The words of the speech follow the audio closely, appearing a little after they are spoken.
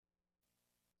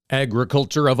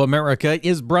Agriculture of America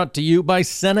is brought to you by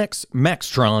Cenex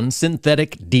Maxtron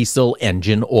Synthetic Diesel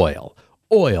Engine Oil.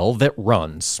 Oil that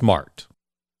runs smart.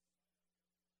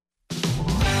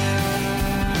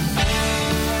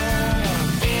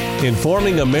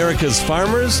 Informing America's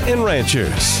farmers and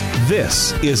ranchers.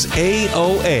 This is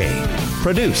AOA,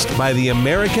 produced by the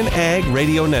American Ag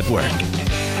Radio Network.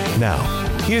 Now,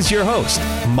 here's your host,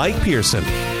 Mike Pearson.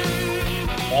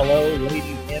 Hello,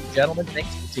 ladies and gentlemen.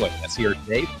 Thanks for joining us here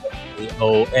today for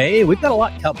AOA. We've got a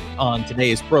lot coming on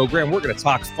today's program. We're going to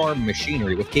talk farm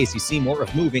machinery with Casey Seymour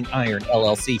of Moving Iron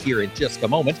LLC here in just a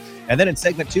moment. And then in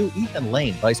segment 2, Ethan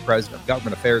Lane, Vice President of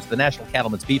Government Affairs of the National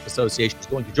Cattlemen's Beef Association, is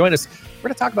going to join us. We're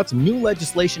going to talk about some new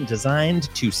legislation designed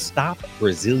to stop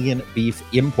Brazilian beef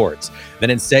imports.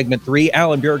 Then in segment 3,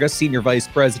 Alan Burgess, Senior Vice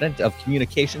President of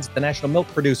Communications at the National Milk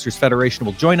Producers Federation,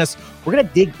 will join us. We're going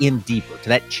to dig in deeper to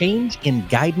that change in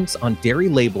guidance on dairy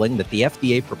labeling that the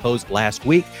FDA proposed last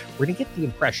week. We're going to get the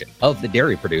impression of the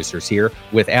dairy producers here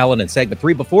with Alan in segment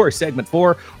 3. Before segment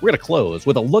 4, we're going to close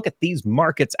with a look at these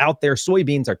markets out there.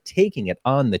 Soybeans are taking it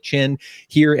on the chin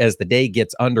here as the day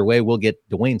gets underway. We'll get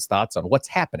Dwayne's thoughts on what's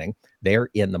happening there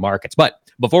in the markets. But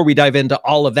before we dive into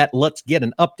all of that, let's get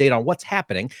an update on what's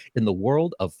happening in the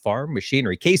world of farm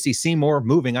machinery. Casey Seymour,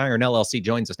 Moving Iron LLC,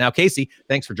 joins us now. Casey,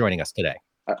 thanks for joining us today.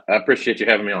 I appreciate you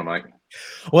having me on, Mike.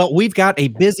 Well, we've got a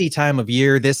busy time of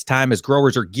year this time as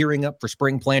growers are gearing up for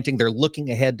spring planting. They're looking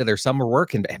ahead to their summer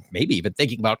work and maybe even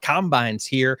thinking about combines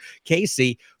here.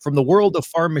 Casey, from the world of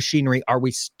farm machinery, are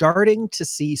we starting to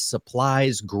see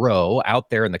supplies grow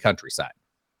out there in the countryside?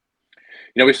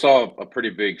 You know, we saw a pretty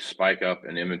big spike up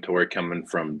in inventory coming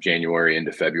from January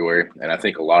into February, and I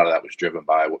think a lot of that was driven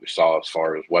by what we saw as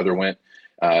far as weather went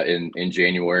in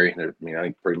January. I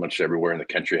think pretty much everywhere in the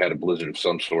country had a blizzard of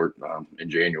some sort in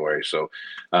January. So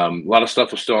a lot of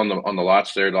stuff was still on the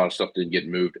lots there. A lot of stuff didn't get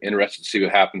moved. Interested to see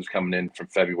what happens coming in from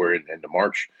February into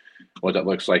March, what that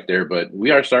looks like there. But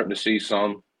we are starting to see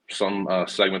some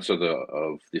segments of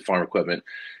the farm equipment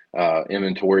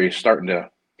inventory starting to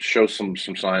show some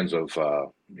signs of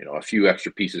a few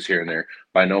extra pieces here and there.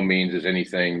 By no means is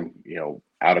anything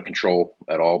out of control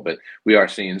at all, but we are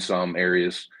seeing some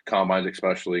areas, combines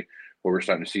especially, where we're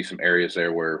starting to see some areas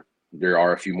there where there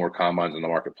are a few more combines in the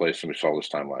marketplace than we saw this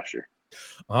time last year.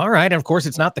 All right. And of course,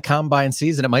 it's not the combine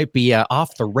season. It might be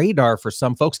off the radar for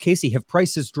some folks. Casey, have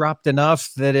prices dropped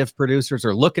enough that if producers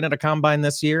are looking at a combine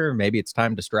this year, maybe it's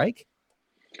time to strike?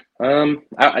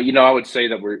 I would say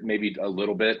that we're maybe a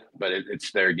little bit, but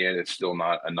it's there again. It's still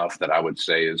not enough that I would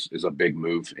say is a big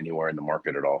move anywhere in the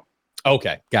market at all.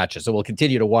 Okay, gotcha. So we'll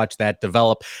continue to watch that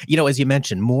develop. As you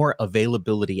mentioned, more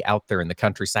availability out there in the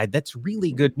countryside. That's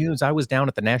really good news. I was down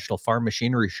at the National Farm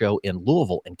Machinery Show in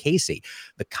Louisville, and Casey,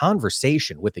 the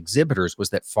conversation with exhibitors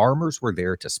was that farmers were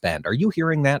there to spend. Are you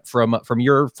hearing that from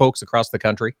your folks across the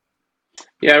country?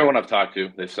 Yeah, everyone I've talked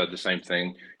to, they've said the same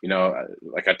thing.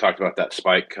 Like I talked about that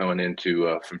spike going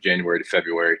into from January to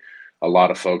February. A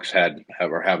lot of folks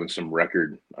are having some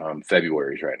record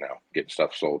Februarys right now, getting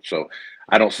stuff sold. So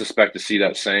I don't suspect to see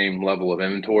that same level of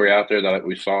inventory out there that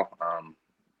we saw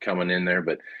coming in there.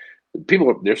 But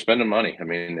people, they're spending money. I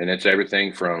mean, and it's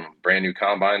everything from brand new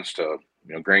combines to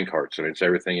grain carts. I mean, it's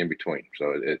everything in between.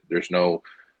 So there's no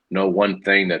one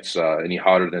thing that's any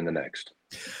hotter than the next.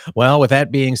 Well, with that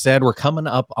being said, we're coming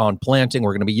up on planting.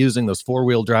 We're going to be using those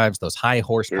four-wheel drives, those high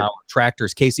horsepower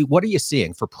tractors. Casey, what are you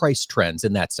seeing for price trends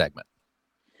in that segment?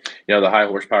 The high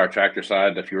horsepower tractor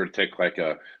side, if you were to take like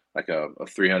a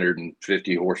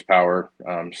 350 horsepower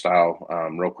style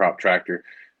row crop tractor,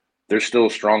 they're still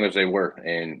as strong as they were.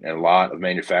 And a lot of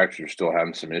manufacturers are still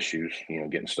having some issues,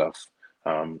 getting stuff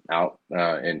out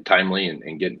and timely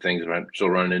and getting things still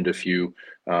running into a few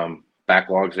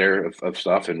backlogs there of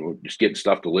stuff, and we're just getting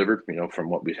stuff delivered, from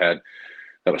what we had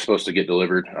that was supposed to get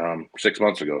delivered 6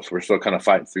 months ago. So we're still kind of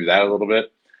fighting through that a little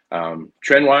bit.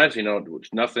 Trend wise,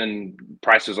 nothing,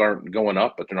 prices aren't going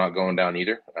up, but they're not going down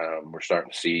either. We're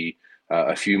starting to see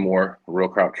a few more row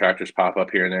crop tractors pop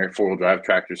up here and there. 4-wheel drive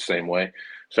tractors, same way.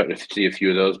 Starting to see a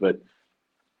few of those, but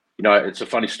it's a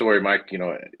funny story, Mike.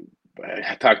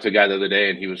 I talked to a guy the other day,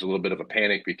 and he was a little bit of a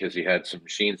panic because he had some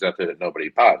machines out there that nobody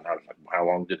bought. And I was like, "How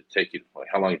long did it take you?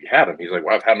 How long have you had them?" He's like,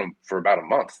 "Well, I've had them for about a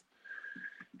month."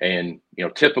 And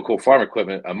typical farm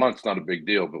equipment, a month's not a big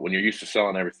deal, but when you're used to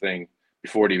selling everything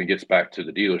before it even gets back to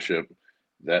the dealership,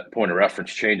 that point of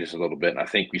reference changes a little bit. And I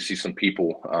think we see some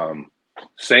people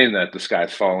saying that the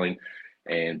sky's falling,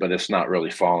 but it's not really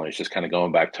falling. It's just kind of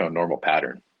going back to a normal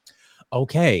pattern.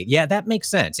 Okay. Yeah, that makes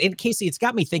sense. And Casey, it's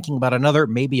got me thinking about another,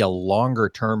 maybe a longer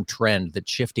term trend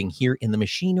that's shifting here in the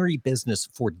machinery business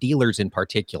for dealers in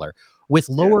particular. With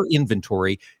lower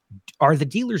inventory, are the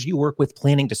dealers you work with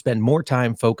planning to spend more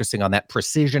time focusing on that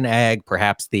precision ag,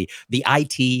 perhaps the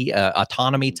IT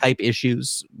autonomy type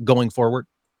issues going forward?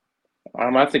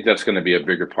 I think that's going to be a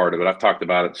bigger part of it. I've talked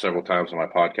about it several times on my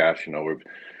podcast.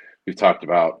 We've talked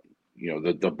about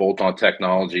the bolt-on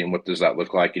technology and what does that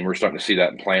look like, and we're starting to see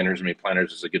that in planters. I mean,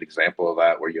 planters is a good example of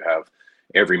that, where you have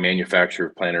every manufacturer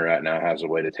of planter right now has a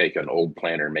way to take an old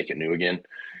planter and make it new again,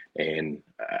 and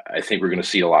I think we're going to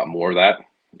see a lot more of that.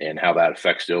 And how that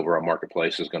affects the overall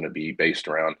marketplace is going to be based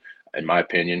around, in my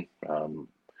opinion,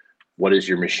 what is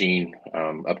your machine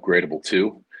upgradable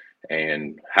to,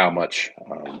 and how much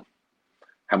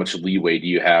leeway do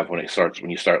you have when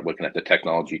you start looking at the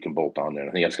technology you can bolt on there.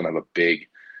 I think that's going to have a big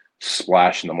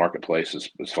splash in the marketplace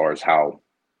as far as how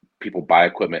people buy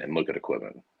equipment and look at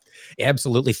equipment.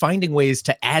 Absolutely. Finding ways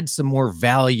to add some more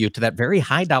value to that very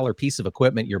high dollar piece of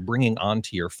equipment you're bringing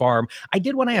onto your farm. I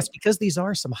did want to ask, because these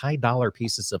are some high dollar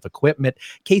pieces of equipment,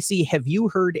 Casey, have you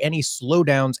heard any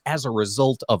slowdowns as a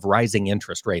result of rising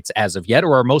interest rates as of yet,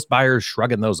 or are most buyers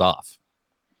shrugging those off?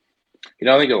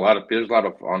 I think there's a lot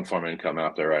of on-farm income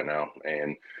out there right now,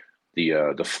 and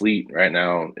the fleet right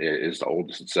now is the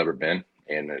oldest it's ever been,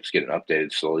 and it's getting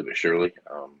updated slowly but surely.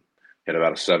 Had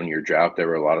about a 7-year drought there,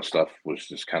 where a lot of stuff was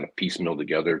just kind of piecemeal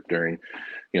together during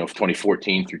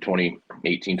 2014 through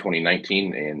 2018,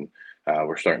 2019, and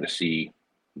we're starting to see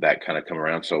that kind of come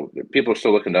around. So people are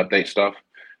still looking to update stuff,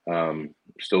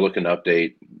 still looking to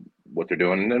update what they're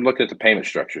doing, and then looking at the payment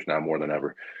structures now more than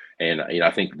ever. And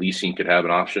I think leasing could have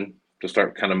an option to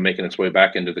start kind of making its way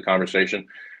back into the conversation,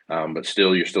 but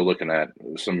still, you're still looking at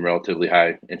some relatively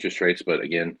high interest rates. But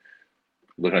again,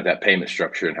 looking at that payment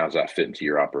structure and how's that fit into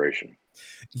your operation.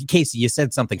 Casey, you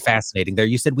said something fascinating there.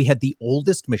 You said we had the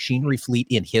oldest machinery fleet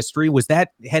in history. Was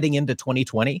that heading into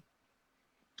 2020?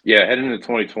 Yeah, heading into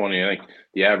 2020, I think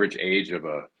the average age of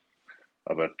a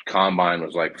combine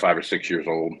was like 5 or 6 years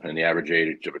old, and the average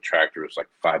age of a tractor was like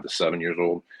 5 to 7 years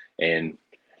old. And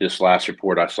this last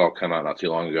report I saw come out not too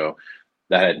long ago,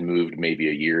 that had moved maybe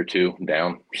a year or two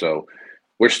down. So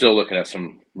we're still looking at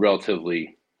some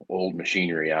relatively old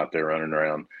machinery out there running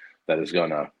around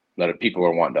that people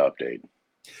are wanting to update.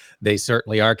 They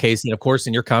certainly are, Casey. And of course,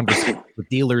 in your conversation with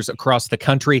dealers across the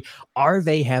country, are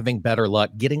they having better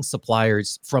luck getting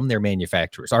suppliers from their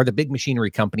manufacturers? Are the big machinery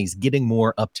companies getting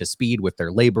more up to speed with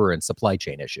their labor and supply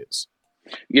chain issues?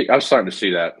 Yeah, I'm starting to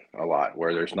see that a lot,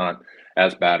 where there's not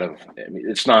as bad of,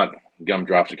 it's not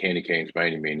gumdrops or candy canes by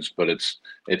any means, but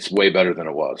it's way better than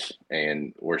it was.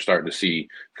 And we're starting to see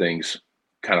things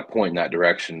kind of point in that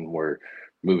direction, where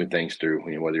moving things through,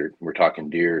 whether we're talking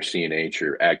Deere, CNH,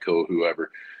 or AGCO,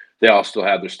 whoever, they all still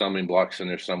have their stumbling blocks in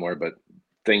there somewhere, but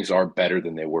things are better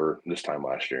than they were this time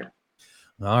last year.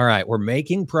 All right, we're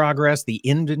making progress. The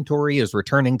inventory is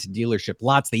returning to dealership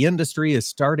lots. The industry is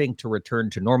starting to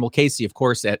return to normal. Casey, of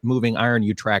course, at Moving Iron,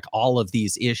 you track all of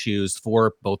these issues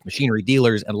for both machinery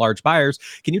dealers and large buyers.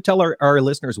 Can you tell our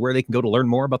listeners where they can go to learn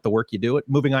more about the work you do at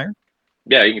Moving Iron?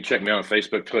 Yeah, you can check me out on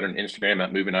Facebook, Twitter, and Instagram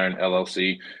at Moving Iron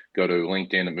LLC. Go to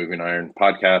LinkedIn at Moving Iron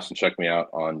Podcast, and check me out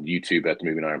on YouTube at the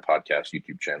Moving Iron Podcast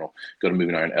YouTube channel. Go to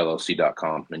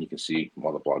movingironllc.com, and you can see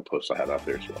all the blog posts I have out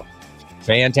there as well.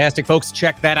 Fantastic, folks.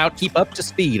 Check that out. Keep up to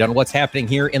speed on what's happening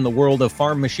here in the world of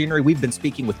farm machinery. We've been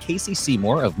speaking with Casey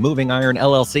Seymour of Moving Iron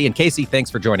LLC. And Casey,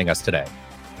 thanks for joining us today.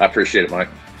 I appreciate it, Mike.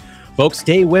 Folks,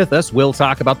 stay with us. We'll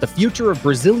talk about the future of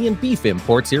Brazilian beef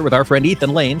imports here with our friend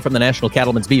Ethan Lane from the National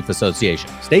Cattlemen's Beef Association.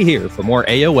 Stay here for more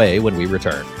AOA when we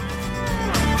return.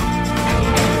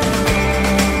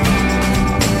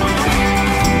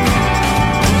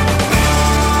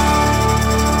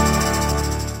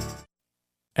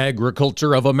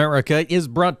 Agriculture of America is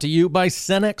brought to you by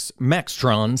Cenex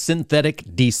Maxtron Synthetic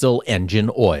Diesel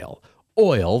Engine Oil.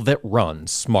 Oil that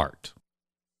runs smart.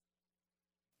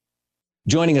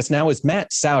 Joining us now is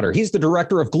Matt Souter. He's the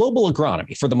Director of Global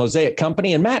Agronomy for the Mosaic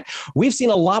Company. And Matt, we've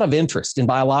seen a lot of interest in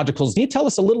biologicals. Can you tell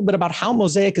us a little bit about how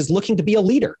Mosaic is looking to be a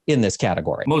leader in this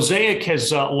category? Mosaic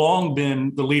has long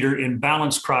been the leader in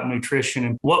balanced crop nutrition.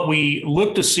 And what we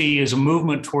look to see is a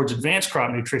movement towards advanced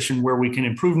crop nutrition, where we can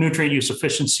improve nutrient use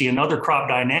efficiency and other crop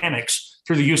dynamics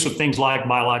through the use of things like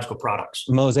biological products.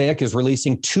 Mosaic is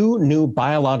releasing 2 new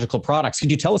biological products. Could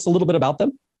you tell us a little bit about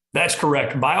them? That's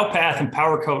correct. BioPath and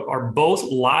PowerCoat are both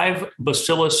live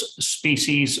Bacillus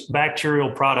species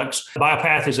bacterial products.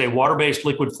 BioPath is a water-based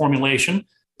liquid formulation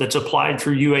that's applied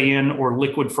through UAN or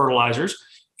liquid fertilizers.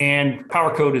 And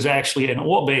PowerCoat is actually an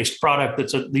oil-based product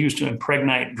that's used to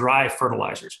impregnate dry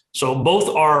fertilizers. So both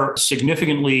are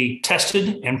significantly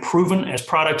tested and proven as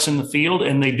products in the field,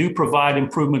 and they do provide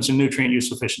improvements in nutrient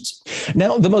use efficiency.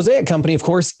 Now, the Mosaic Company, of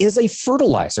course, is a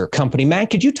fertilizer company. Matt,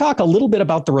 could you talk a little bit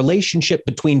about the relationship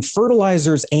between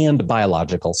fertilizers and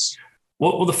biologicals?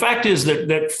 Well, the fact is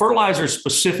that fertilizers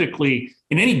specifically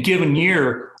in any given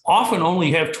year often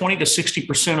only have 20 to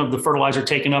 60% of the fertilizer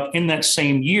taken up in that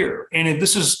same year. And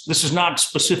this is not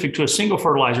specific to a single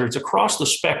fertilizer, it's across the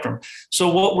spectrum. So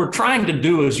what we're trying to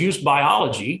do is use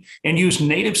biology and use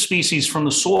native species from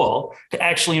the soil to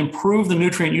actually improve the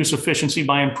nutrient use efficiency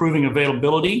by improving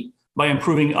availability, by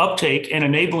improving uptake and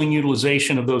enabling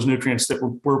utilization of those nutrients that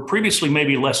were previously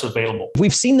maybe less available.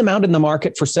 We've seen them out in the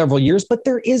market for several years, but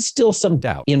there is still some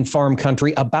doubt in farm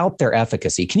country about their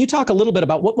efficacy. Can you talk a little bit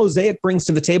about what Mosaic brings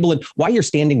to the table and why you're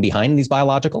standing behind these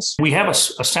biologicals? We have a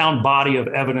sound body of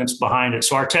evidence behind it.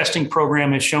 So our testing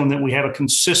program has shown that we have a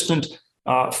consistent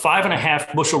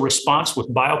 5.5 bushel response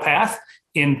with BioPath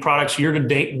in products year to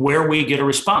date where we get a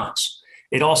response.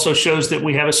 It also shows that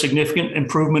we have a significant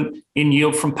improvement in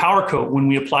yield from PowerCoat when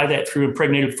we apply that through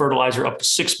impregnated fertilizer up to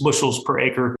 6 bushels per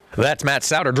acre. That's Matt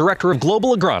Souter, Director of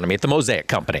Global Agronomy at the Mosaic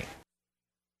Company.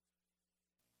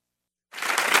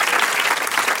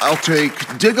 I'll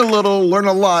take dig a little, learn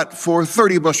a lot for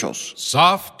 30 bushels.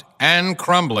 Soft and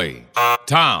crumbly.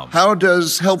 Tom. How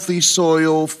does healthy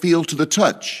soil feel to the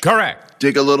touch? Correct.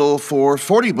 Dig a little for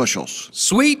 40 bushels.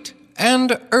 Sweet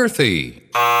and earthy.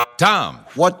 Tom.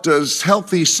 What does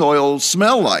healthy soil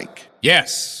smell like?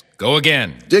 Yes. Go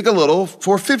again. Dig a little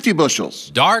for 50 bushels.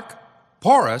 Dark,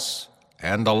 porous,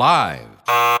 and alive.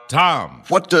 Tom.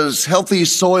 What does healthy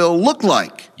soil look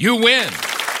like? You win.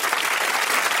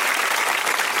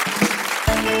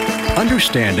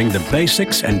 Understanding the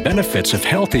basics and benefits of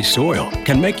healthy soil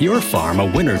can make your farm a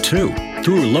winner too,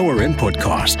 through lower input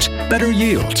costs, better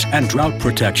yields, and drought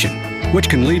protection, which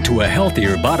can lead to a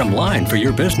healthier bottom line for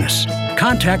your business.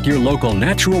 Contact your local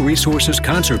Natural Resources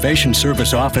Conservation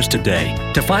Service office today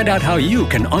to find out how you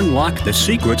can unlock the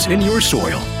secrets in your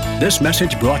soil. This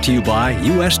message brought to you by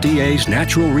USDA's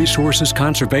Natural Resources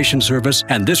Conservation Service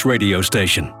and this radio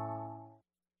station.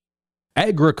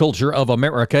 Agriculture of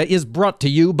America is brought to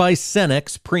you by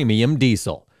Cenex Premium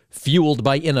Diesel, fueled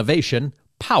by innovation,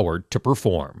 powered to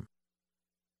perform.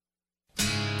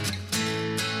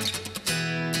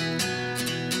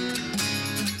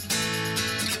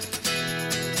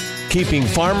 Keeping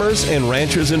farmers and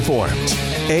ranchers informed.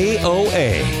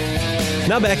 AOA.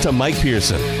 Now back to Mike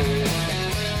Pearson.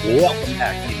 Welcome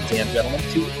back, ladies and gentlemen,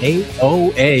 to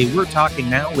AOA. We're talking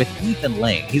now with Ethan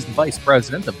Lane. He's the Vice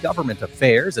President of Government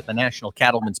Affairs at the National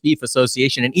Cattlemen's Beef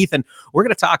Association. And Ethan, we're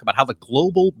going to talk about how the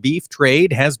global beef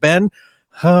trade has been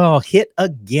hit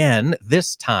again,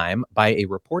 this time by a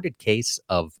reported case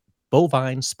of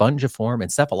bovine spongiform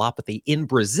encephalopathy in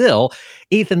Brazil.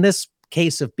 Ethan, this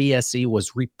case of BSE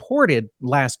was reported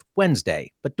last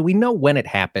Wednesday, but do we know when it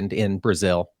happened in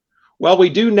Brazil? Well, we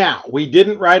do now. We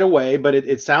didn't right away, but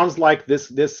it sounds like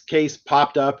this case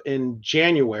popped up in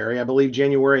January. I believe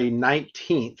January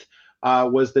 19th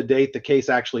was the date the case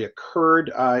actually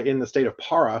occurred in the state of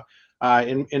Pará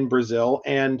in Brazil.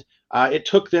 And it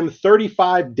took them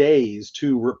 35 days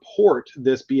to report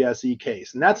this BSE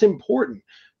case. And that's important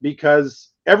because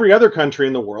every other country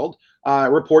in the world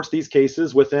reports these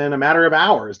cases within a matter of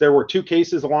hours. There were 2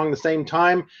 cases along the same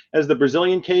time as the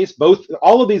Brazilian case.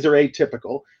 All of these are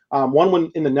atypical. One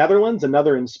in the Netherlands,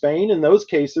 another in Spain. And those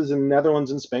cases in the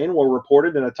Netherlands and Spain were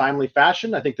reported in a timely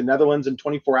fashion. I think the Netherlands in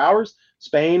 24 hours,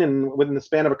 Spain and within the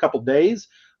span of a couple days.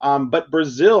 But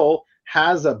Brazil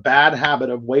has a bad habit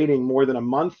of waiting more than a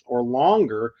month or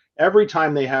longer every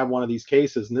time they have one of these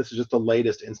cases. And this is just the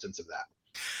latest instance of that.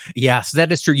 Yes,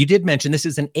 that is true. You did mention this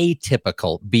is an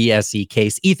atypical BSE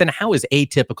case. Ethan, how is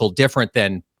atypical different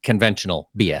than conventional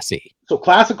BSE? So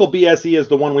classical BSE is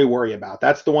the one we worry about.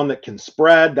 That's the one that can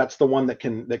spread. That's the one that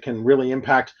can really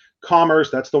impact commerce.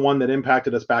 That's the one that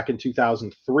impacted us back in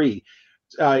 2003.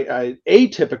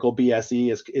 Atypical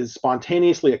BSE is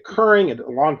spontaneously occurring. It a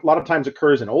lot of times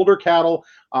occurs in older cattle.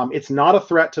 It's not a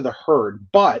threat to the herd,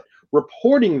 but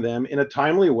reporting them in a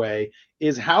timely way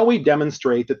is how we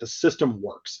demonstrate that the system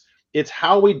works. It's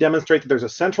how we demonstrate that there's a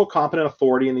central competent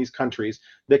authority in these countries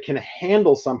that can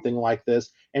handle something like this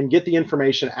and get the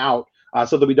information out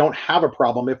so that we don't have a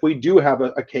problem if we do have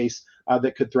a case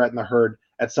that could threaten the herd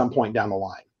at some point down the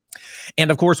line. And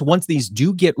of course, once these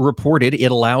do get reported,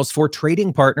 it allows for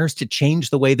trading partners to change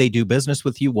the way they do business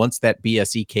with you. Once that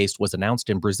BSE case was announced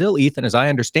in Brazil, Ethan, as I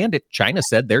understand it, China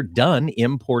said they're done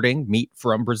importing meat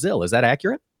from Brazil. Is that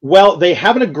accurate? Well, they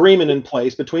have an agreement in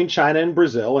place between China and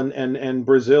Brazil, and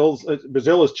Brazil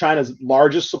is China's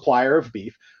largest supplier of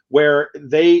beef, where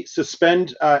they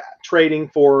suspend trading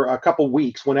for a couple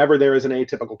weeks whenever there is an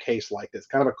atypical case like this,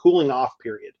 kind of a cooling off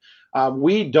period.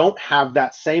 We don't have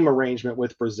that same arrangement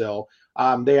with Brazil.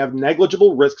 They have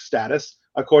negligible risk status,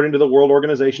 according to the World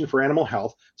Organization for Animal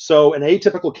Health. So an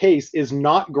atypical case is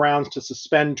not grounds to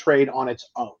suspend trade on its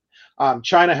own.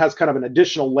 China has kind of an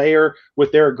additional layer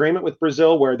with their agreement with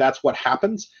Brazil where that's what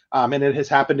happens. And it has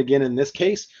happened again in this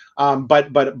case.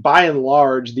 But by and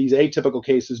large, these atypical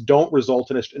cases don't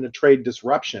result in a trade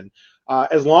disruption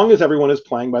as long as everyone is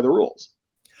playing by the rules.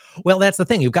 Well, that's the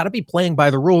thing. You've got to be playing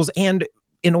by the rules. And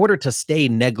in order to stay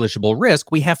negligible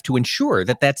risk, we have to ensure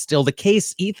that that's still the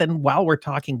case. Ethan, while we're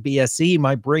talking BSE,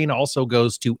 my brain also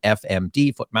goes to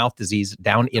FMD, foot-mouth disease,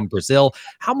 down in Brazil.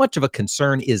 How much of a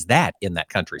concern is that in that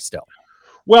country still?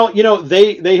 Well,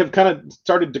 they have kind of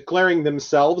started declaring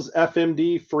themselves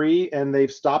FMD free, and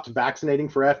they've stopped vaccinating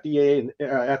for foot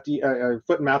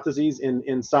and mouth disease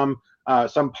in some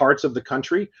parts of the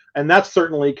country, and that's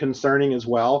certainly concerning as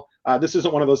well. This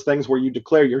isn't one of those things where you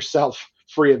declare yourself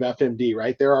free of FMD,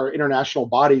 right? There are international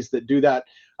bodies that do that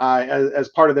as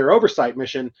part of their oversight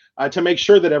mission to make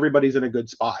sure that everybody's in a good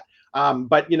spot.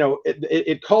 But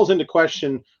it calls into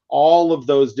question all of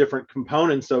those different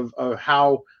components of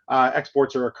how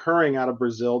exports are occurring out of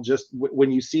Brazil. Just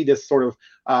when you see this sort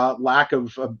of lack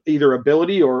of either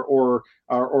ability or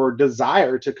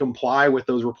desire to comply with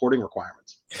those reporting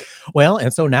requirements. Well,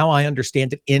 and so now I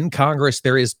understand that in Congress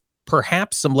there is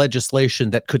perhaps some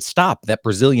legislation that could stop that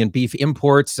Brazilian beef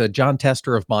imports. Jon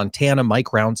Tester of Montana,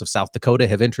 Mike Rounds of South Dakota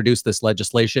have introduced this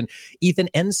legislation. Ethan,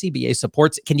 NCBA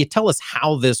supports. Can you tell us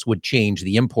how this would change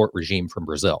the import regime from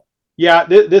Brazil? Yeah,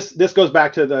 this goes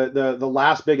back to the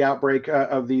last big outbreak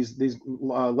of these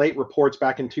late reports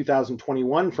back in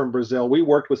 2021 from Brazil. We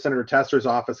worked with Senator Tester's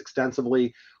office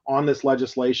extensively on this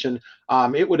legislation.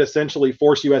 It would essentially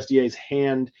force USDA's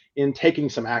hand in taking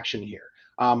some action here.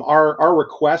 Our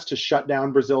request to shut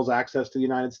down Brazil's access to the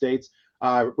United States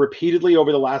repeatedly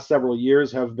over the last several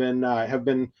years have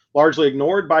been largely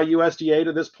ignored by USDA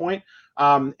to this point.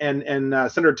 And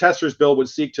Senator Tester's bill would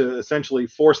seek to essentially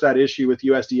force that issue with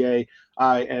USDA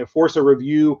and force a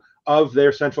review of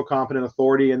their central competent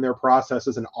authority and their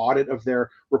processes, an audit of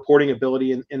their reporting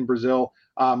ability in Brazil.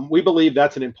 We believe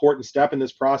that's an important step in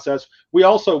this process. We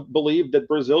also believe that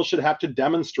Brazil should have to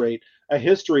demonstrate a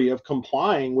history of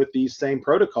complying with these same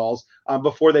protocols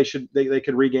before they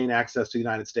could regain access to the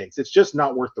United States. It's just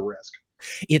not worth the risk.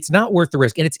 It's not worth the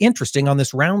risk. And it's interesting on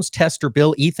this Rounds Tester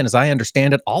bill, Ethan, as I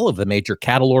understand it, all of the major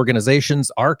cattle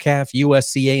organizations, RCAF,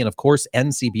 USCA, and of course,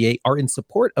 NCBA are in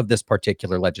support of this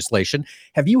particular legislation.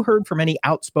 Have you heard from any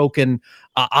outspoken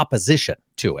opposition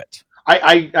to it?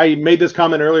 I made this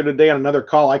comment earlier today on another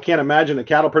call. I can't imagine a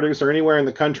cattle producer anywhere in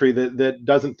the country that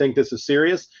doesn't think this is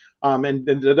serious and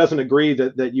that doesn't agree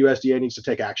that USDA needs to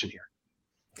take action here.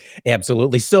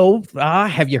 Absolutely. So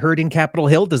have you heard in Capitol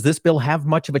Hill, does this bill have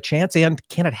much of a chance, and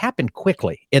can it happen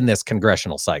quickly in this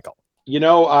congressional cycle?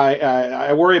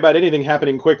 I worry about anything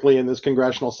happening quickly in this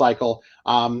congressional cycle.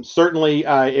 Certainly,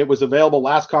 it was available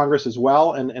last Congress as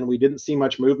well, and we didn't see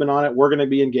much movement on it. We're going to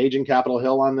be engaging Capitol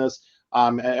Hill on this,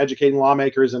 educating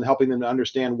lawmakers and helping them to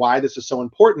understand why this is so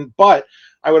important. But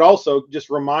I would also just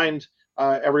remind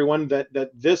everyone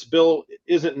that this bill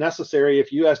isn't necessary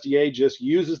if USDA just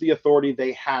uses the authority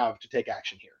they have to take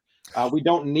action here. We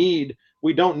don't need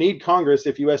Congress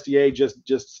if USDA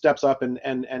just steps up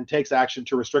and takes action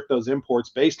to restrict those imports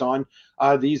based on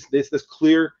this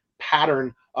clear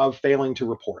pattern of failing to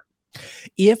report.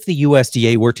 If the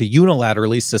USDA were to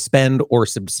unilaterally suspend or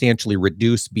substantially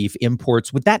reduce beef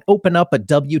imports, would that open up a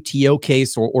WTO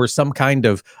case or some kind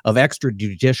of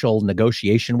extrajudicial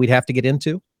negotiation we'd have to get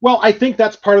into? Well, I think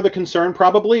that's part of the concern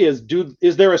probably is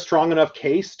there a strong enough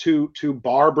case to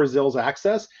bar Brazil's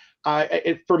access?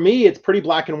 For me, it's pretty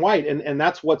black and white, and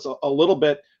that's what's a little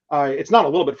bit, it's not a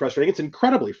little bit frustrating, it's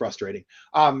incredibly frustrating.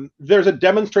 There's a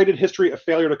demonstrated history of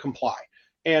failure to comply,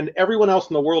 and everyone else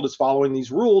in the world is following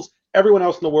these rules. Everyone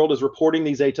else in the world is reporting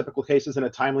these atypical cases in a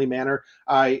timely manner.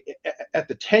 At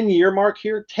the 10-year mark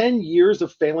here, 10 years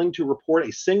of failing to report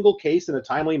a single case in a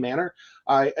timely manner,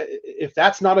 if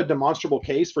that's not a demonstrable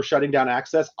case for shutting down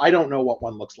access, I don't know what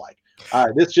one looks like.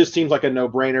 This just seems like a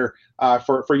no-brainer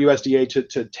for USDA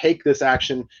to take this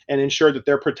action and ensure that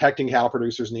they're protecting cattle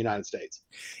producers in the United States.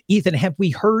 Ethan, have we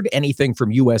heard anything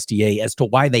from USDA as to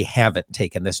why they haven't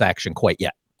taken this action quite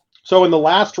yet? So in the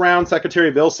last round,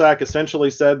 Secretary Vilsack essentially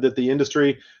said that the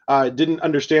industry didn't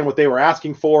understand what they were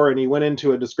asking for, and he went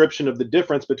into a description of the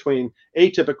difference between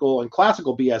atypical and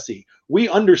classical BSE. We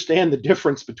understand the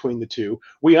difference between the two.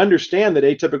 We understand that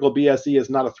atypical BSE is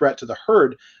not a threat to the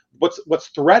herd. What's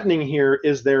threatening here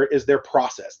is their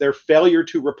process, their failure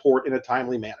to report in a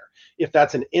timely manner. If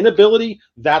that's an inability,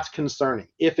 that's concerning.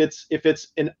 If it's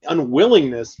an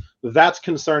unwillingness, that's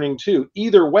concerning too.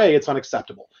 Either way, it's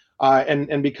unacceptable.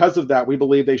 And because of that, we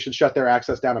believe they should shut their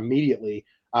access down immediately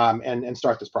and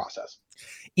start this process.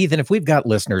 Ethan, if we've got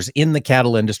listeners in the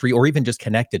cattle industry or even just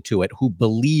connected to it who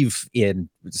believe in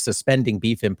suspending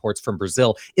beef imports from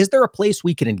Brazil, is there a place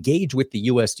we can engage with the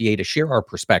USDA to share our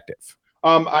perspective?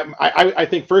 I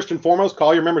think first and foremost,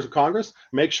 call your members of Congress,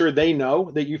 make sure they know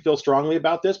that you feel strongly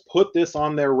about this, put this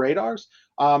on their radars.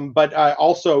 But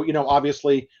also,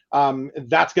 obviously,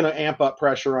 that's going to amp up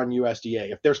pressure on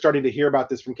USDA. If they're starting to hear about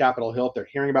this from Capitol Hill, if they're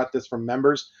hearing about this from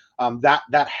members,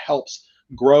 that helps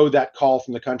grow that call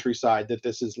from the countryside that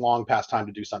this is long past time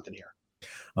to do something here.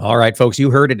 All right, folks,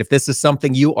 you heard it. If this is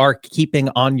something you are keeping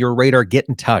on your radar, get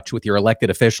in touch with your elected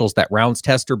officials. That rounds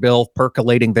tester bill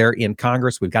percolating there in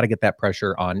Congress. We've got to get that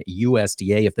pressure on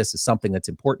USDA if this is something that's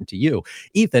important to you.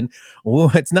 Ethan,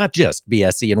 it's not just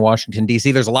BSE in Washington,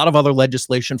 D.C. There's a lot of other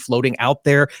legislation floating out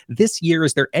there. This year,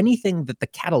 is there anything that the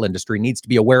cattle industry needs to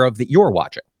be aware of that you're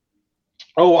watching?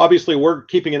 Oh, obviously, we're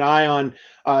keeping an eye on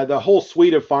the whole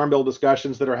suite of farm bill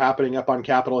discussions that are happening up on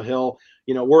Capitol Hill.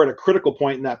 We're at a critical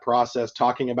point in that process,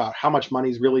 talking about how much money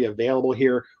is really available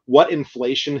here, what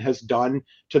inflation has done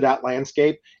to that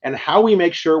landscape, and how we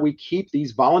make sure we keep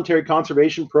these voluntary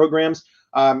conservation programs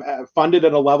funded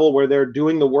at a level where they're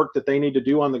doing the work that they need to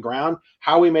do on the ground,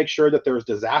 how we make sure that there's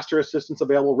disaster assistance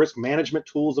available, risk management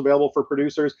tools available for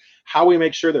producers, how we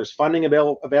make sure there's funding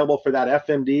available for that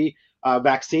FMD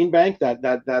vaccine bank, that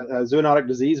zoonotic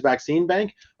disease vaccine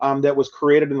bank that was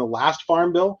created in the last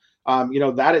farm bill.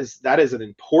 That is an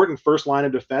important first line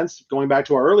of defense, going back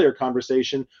to our earlier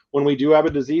conversation, when we do have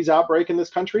a disease outbreak in this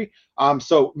country.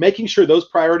 So making sure those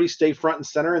priorities stay front and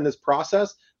center in this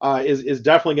process is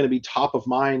definitely going to be top of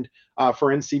mind for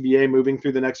NCBA moving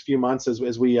through the next few months as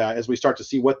we start to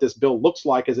see what this bill looks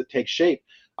like as it takes shape.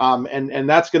 And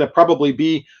that's going to probably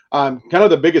be kind of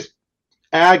the biggest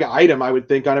ag item, I would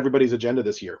think, on everybody's agenda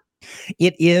this year.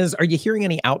 It is. Are you hearing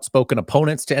any outspoken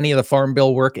opponents to any of the farm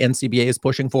bill work NCBA is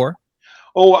pushing for?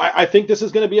 Oh, I think this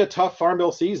is going to be a tough farm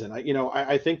bill season.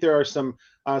 I think there are some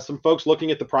folks looking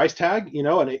at the price tag.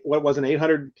 And what was an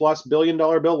 $800+ billion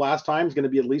bill last time is going to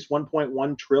be at least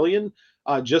 1.1 trillion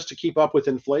just to keep up with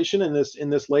inflation in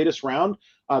this latest round.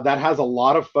 That has a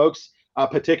lot of folks,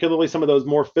 particularly some of those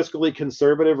more fiscally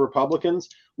conservative Republicans,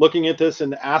 looking at this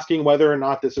and asking whether or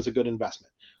not this is a good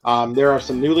investment. There are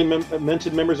some newly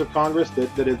minted members of Congress that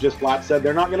have just flat said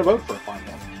they're not going to vote for a farm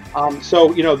bill.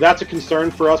 So that's a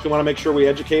concern for us. We want to make sure we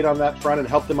educate on that front and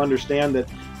help them understand that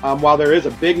while there is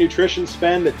a big nutrition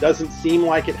spend that doesn't seem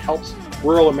like it helps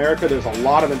rural America, there's a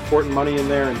lot of important money in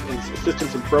there and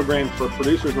assistance and programs for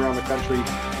producers around the country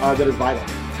that are vital.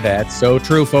 That's so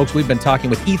true, folks. We've been talking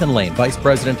with Ethan Lane, Vice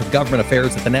President of Government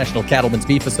Affairs at the National Cattlemen's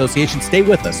Beef Association. Stay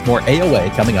with us. More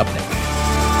AOA coming up next.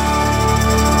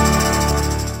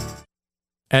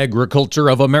 Agriculture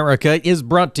of America is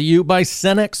brought to you by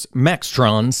Cenex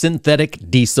Maxtron Synthetic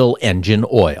Diesel Engine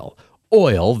Oil.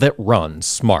 Oil that runs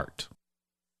smart.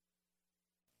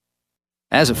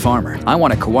 As a farmer, I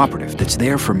want a cooperative that's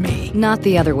there for me. Not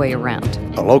the other way around.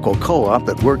 A local co-op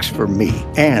that works for me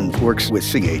and works with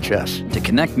CHS. To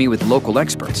connect me with local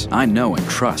experts I know and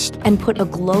trust. And put a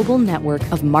global network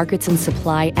of markets and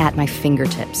supply at my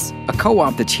fingertips. A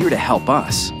co-op that's here to help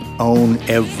us. Own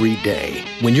every day.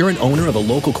 When you're an owner of a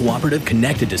local cooperative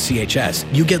connected to CHS,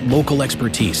 you get local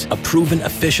expertise, a proven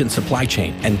efficient supply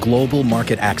chain, and global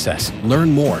market access.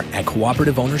 Learn more at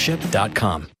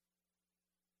cooperativeownership.com.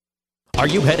 Are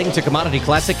you heading to Commodity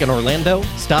Classic in Orlando?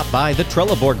 Stop by the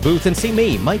Trelleborg booth and see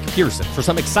me, Mike Pearson, for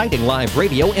some exciting live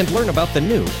radio and learn about the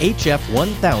new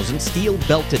HF1000 steel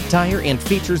belted tire and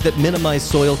features that minimize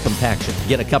soil compaction.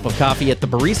 Get a cup of coffee at the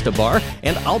Barista Bar,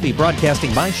 and I'll be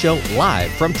broadcasting my show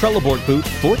live from Trelleborg booth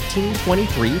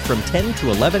 1423 from 10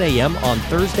 to 11 a.m. on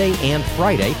Thursday and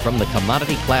Friday from the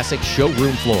Commodity Classic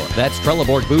showroom floor. That's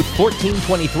Trelleborg booth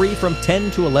 1423 from 10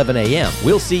 to 11 a.m.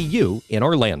 We'll see you in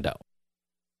Orlando.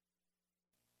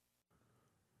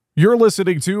 You're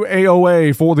listening to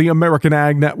AOA for the American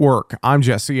Ag Network. I'm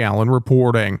Jesse Allen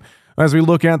reporting. As we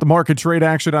look at the market trade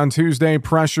action on Tuesday,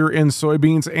 pressure in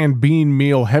soybeans and bean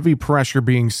meal, heavy pressure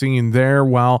being seen there,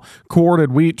 while corn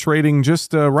and wheat trading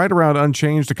just right around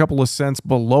unchanged, a couple of cents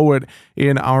below it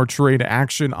in our trade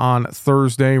action on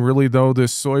Thursday. Really, though,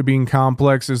 this soybean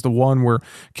complex is the one we're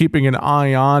keeping an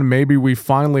eye on. Maybe we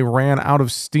finally ran out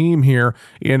of steam here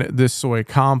in this soy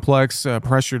complex,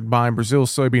 pressured by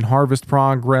Brazil's soybean harvest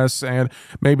progress and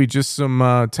maybe just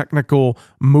some technical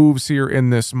moves here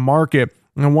in this market.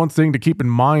 And one thing to keep in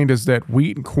mind is that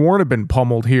wheat and corn have been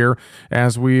pummeled here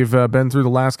as we've been through the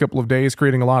last couple of days,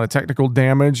 creating a lot of technical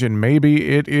damage. And maybe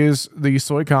it is the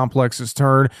soy complex's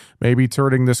turn, maybe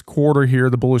turning this quarter here,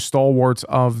 the bullish stalwarts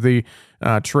of the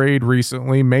trade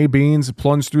recently. May beans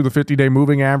plunged through the 50-day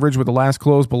moving average with the last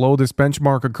close below this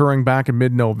benchmark occurring back in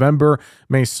mid-November.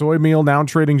 May soy meal now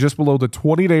trading just below the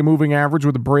 20-day moving average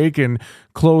with a break and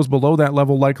close below that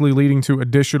level, likely leading to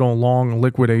additional long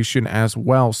liquidation as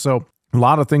well. So a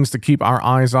lot of things to keep our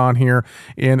eyes on here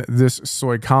in this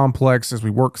soy complex as we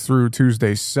work through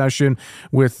Tuesday's session,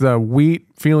 with wheat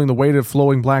feeling the weight of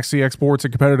flowing Black Sea exports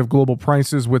at competitive global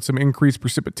prices, with some increased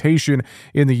precipitation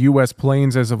in the U.S.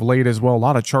 plains as of late as well. A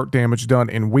lot of chart damage done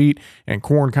in wheat, and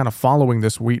corn kind of following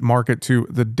this wheat market to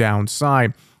the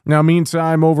downside. Now,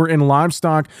 meantime, over in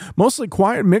livestock, mostly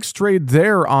quiet mixed trade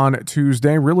there on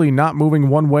Tuesday, really not moving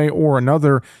one way or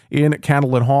another in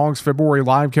cattle and hogs. February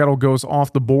live cattle goes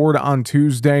off the board on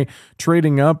Tuesday,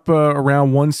 trading up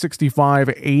around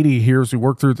 165.80 here as we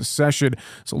work through the session.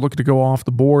 So looking to go off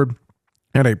the board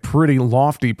at a pretty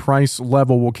lofty price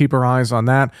level. We'll keep our eyes on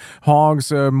that.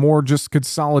 Hogs, more just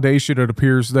consolidation, it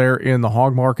appears, there in the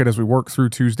hog market as we work through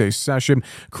Tuesday's session.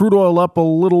 Crude oil up a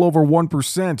little over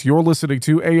 1%. You're listening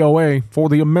to AOA for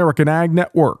the American Ag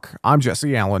Network. I'm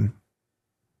Jesse Allen.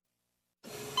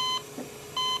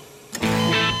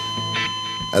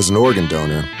 As an organ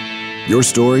donor, your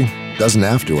story doesn't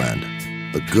have to end.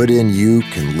 The good in you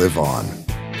can live on.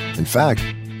 In fact,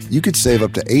 you could save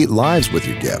up to 8 lives with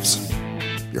your gifts.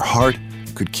 Your heart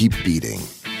could keep beating.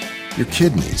 Your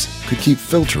kidneys could keep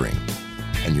filtering.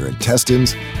 And your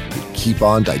intestines could keep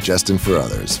on digesting for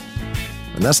others.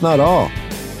 And that's not all.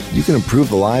 You can improve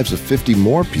the lives of 50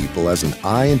 more people as an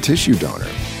eye and tissue donor,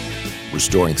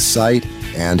 restoring sight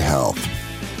and health.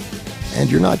 And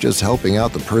you're not just helping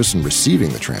out the person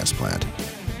receiving the transplant.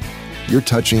 You're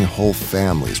touching whole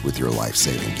families with your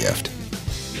life-saving gift.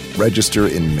 Register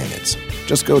in minutes.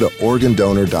 Just go to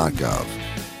organdonor.gov.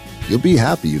 You'll be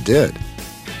happy you did.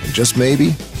 And just maybe,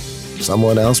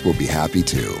 someone else will be happy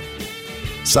too.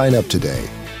 Sign up today.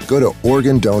 Go to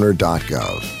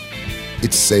organdonor.gov.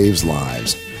 It saves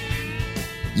lives.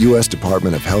 U.S.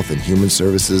 Department of Health and Human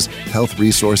Services, Health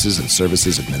Resources and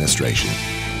Services Administration.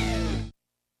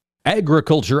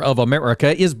 Agriculture of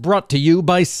America is brought to you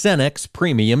by Cenex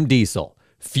Premium Diesel.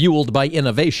 Fueled by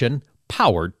innovation,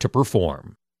 powered to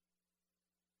perform.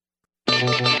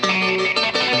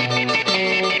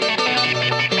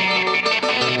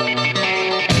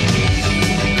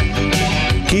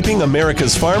 Keeping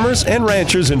America's farmers and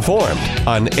ranchers informed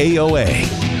on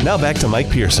AOA. Now back to Mike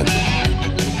Pearson.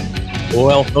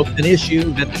 Well, folks, an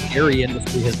issue that the dairy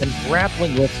industry has been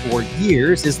grappling with for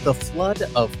years is the flood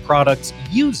of products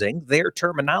using their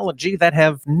terminology that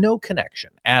have no connection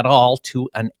at all to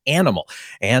an animal.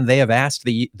 And they have asked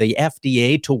the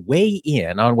FDA to weigh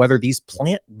in on whether these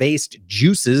plant-based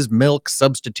juices, milk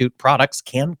substitute products,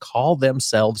 can call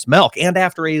themselves milk. And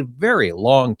after a very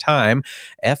long time,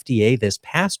 FDA this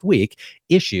past week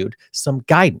issued some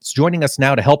guidance. Joining us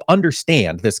now to help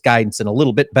understand this guidance in a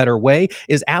little bit better way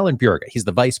is Alan Burga. He's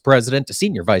the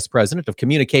Senior Vice President of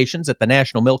Communications at the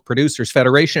National Milk Producers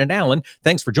Federation. And Alan,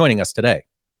 thanks for joining us today.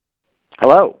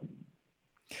 Hello.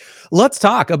 Let's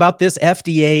talk about this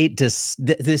FDA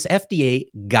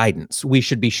guidance. We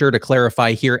should be sure to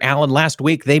clarify here, Alan. Last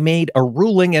week, they made a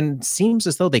ruling and seems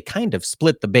as though they kind of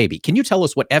split the baby. Can you tell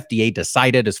us what FDA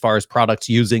decided as far as products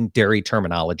using dairy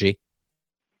terminology?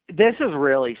 This is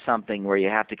really something where you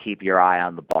have to keep your eye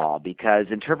on the ball, because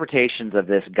interpretations of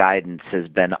this guidance has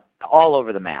been all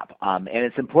over the map. And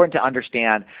it's important to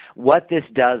understand what this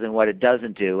does and what it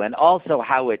doesn't do, and also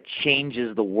how it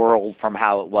changes the world from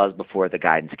how it was before the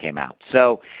guidance came out.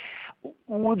 So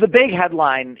the big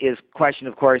headline question,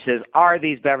 of course, is, are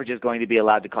these beverages going to be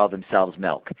allowed to call themselves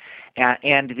milk?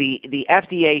 And the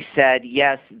FDA said,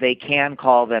 yes, they can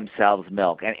call themselves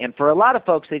milk. And for a lot of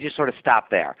folks, they just sort of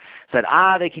stopped there. Said,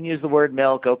 they can use the word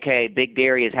milk. Okay, Big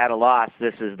Dairy has had a loss.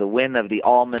 This is the win of the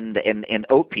almond and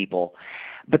oat people.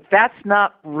 But that's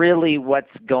not really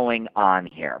what's going on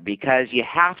here, because you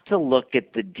have to look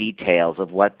at the details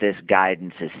of what this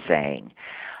guidance is saying.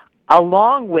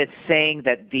 along with saying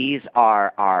that these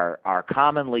are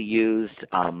commonly used,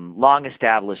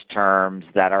 long-established terms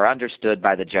that are understood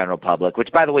by the general public,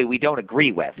 which, by the way, we don't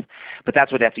agree with, but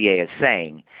that's what FDA is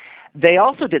saying. They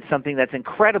also did something that's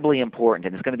incredibly important,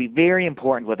 and it's going to be very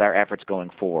important with our efforts going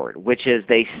forward, which is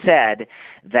they said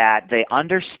that they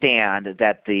understand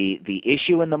that the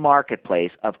issue in the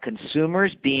marketplace of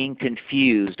consumers being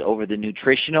confused over the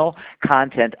nutritional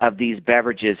content of these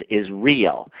beverages is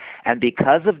real. And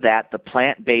because of that, the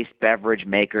plant-based beverage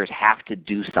makers have to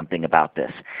do something about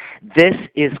this. This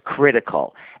is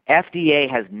critical. FDA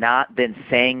has not been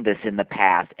saying this in the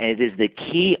past, and it is the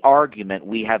key argument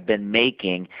we have been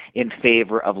making in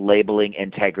favor of labeling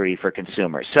integrity for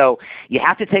consumers. So you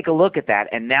have to take a look at that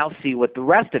and now see what the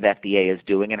rest of FDA is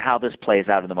doing and how this plays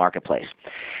out in the marketplace.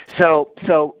 So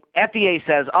FDA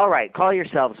says, all right, call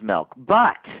yourselves milk,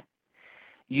 but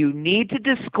you need to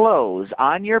disclose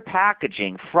on your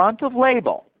packaging, front of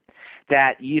label,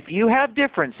 that if you have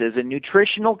differences in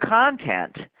nutritional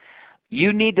content,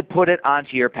 you need to put it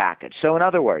onto your package. So in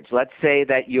other words, let's say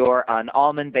that you're an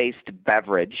almond-based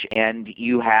beverage and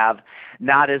you have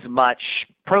not as much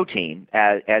protein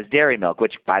as dairy milk,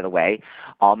 which, by the way,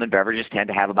 almond beverages tend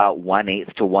to have about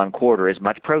 1/8 to 1/4 as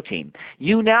much protein.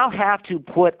 You now have to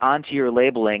put onto your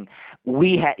labeling,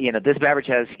 this beverage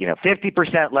has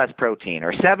 50% less protein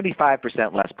or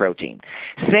 75% less protein.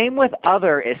 Same with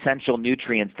other essential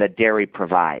nutrients that dairy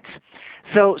provides.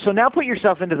 So now put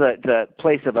yourself into the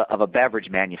place of a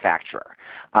beverage manufacturer,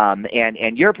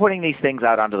 and you're putting these things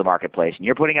out onto the marketplace, and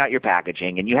you're putting out your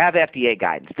packaging, and you have FDA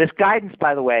guidance. This guidance,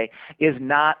 by the way, is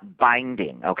not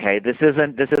binding. Okay, this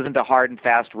isn't a hard and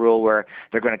fast rule where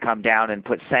they're going to come down and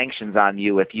put sanctions on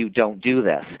you if you don't do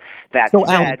this. That so,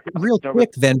 said, Alan, real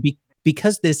quick then,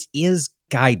 because this is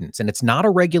guidance and it's not a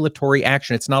regulatory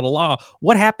action, it's not a law,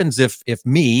 what happens if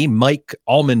me, Mike,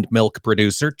 almond milk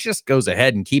producer, just goes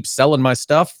ahead and keeps selling my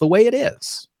stuff the way it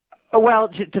is? Well,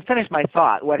 to finish my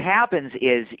thought, what happens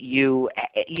is you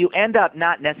end up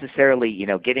not necessarily,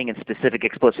 getting in specific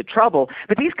explicit trouble,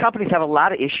 but these companies have a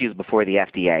lot of issues before the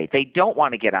FDA. They don't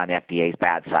want to get on FDA's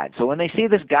bad side. So when they see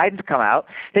this guidance come out,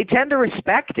 they tend to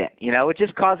respect it. It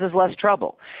just causes less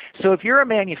trouble. So if you're a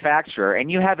manufacturer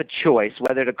and you have a choice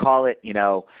whether to call it,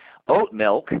 oat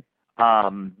milk,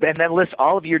 and then list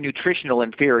all of your nutritional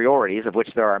inferiorities, of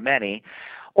which there are many,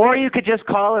 or you could just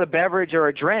call it a beverage or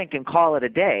a drink and call it a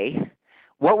day,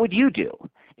 what would you do?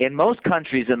 In most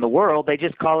countries in the world, they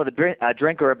just call it a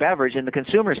drink or a beverage, and the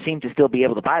consumers seem to still be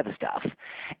able to buy the stuff.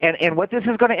 And what this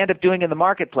is going to end up doing in the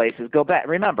marketplace is go back.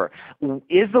 Remember,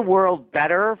 is the world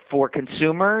better for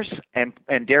consumers and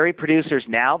dairy producers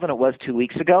now than it was 2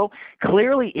 weeks ago?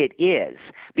 Clearly it is,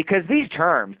 because these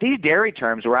dairy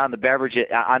terms were on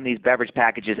these beverage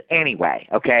packages anyway,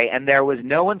 okay? And there was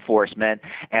no enforcement,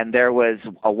 and there was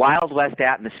a Wild West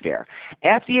atmosphere.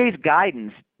 FDA's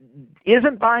guidance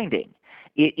isn't binding.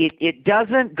 It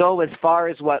doesn't go as far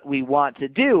as what we want to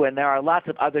do, and there are lots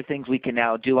of other things we can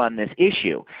now do on this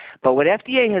issue. But what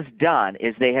FDA has done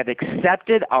is they have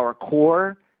accepted our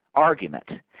core argument.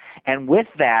 And with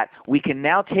that, we can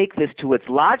now take this to its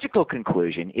logical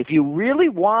conclusion. If you really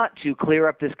want to clear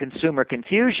up this consumer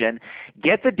confusion,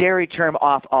 get the dairy term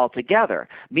off altogether.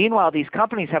 Meanwhile, these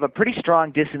companies have a pretty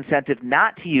strong disincentive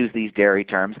not to use these dairy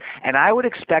terms, and I would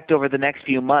expect over the next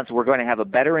few months we're going to have a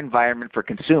better environment for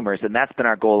consumers, and that's been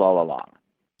our goal all along.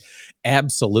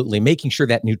 Absolutely. Making sure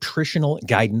that nutritional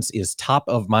guidance is top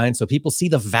of mind so people see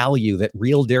the value that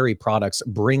real dairy products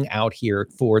bring out here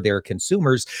for their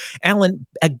consumers. Alan,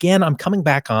 again, I'm coming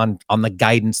back on the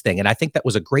guidance thing, and I think that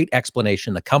was a great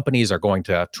explanation. The companies are going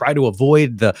to try to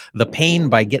avoid the pain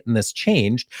by getting this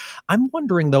changed. I'm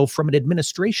wondering, though, from an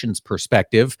administration's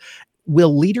perspective,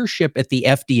 will leadership at the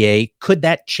FDA, could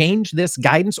that change this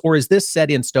guidance, or is this set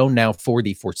in stone now for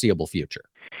the foreseeable future?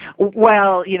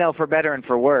 Well, for better and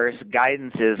for worse,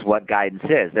 guidance is what guidance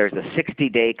is. There's a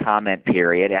 60-day comment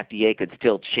period. FDA could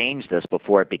still change this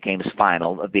before it becomes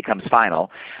final.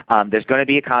 There's going to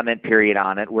be a comment period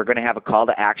on it. We're going to have a call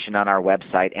to action on our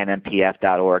website,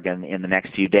 nmpf.org, in the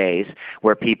next few days,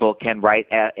 where people can write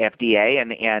FDA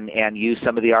and use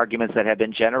some of the arguments that have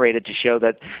been generated to show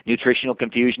that nutritional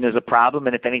confusion is a problem,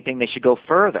 and if anything, they should go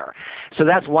further. So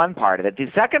that's one part of it.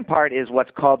 The second part is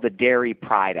what's called the Dairy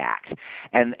Pride Act.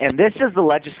 And this is the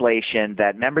legislation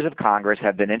that members of Congress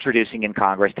have been introducing in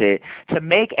Congress to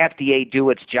make FDA do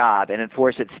its job and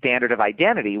enforce its standard of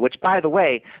identity, which, by the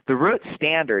way, the root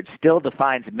standard still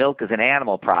defines milk as an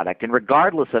animal product. And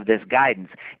regardless of this guidance,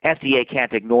 FDA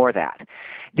can't ignore that.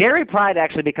 Dairy Pride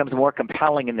actually becomes more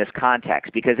compelling in this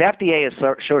context because FDA is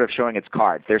sort of showing its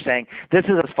cards. They're saying this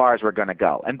is as far as we're going to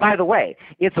go. And by the way,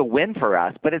 it's a win for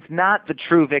us, but it's not the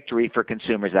true victory for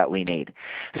consumers that we need.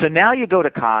 So now you go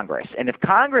to Congress, and if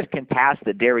Congress can pass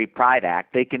the Dairy Pride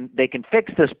Act, they can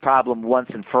fix this problem once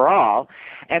and for all.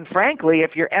 And frankly,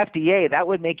 if you're FDA, that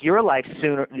would make your life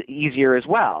easier as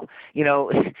well. You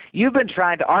know, you've been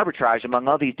trying to arbitrage among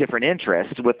all these different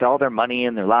interests with all their money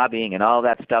and their lobbying and all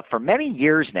that stuff for many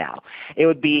years now. It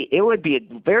would be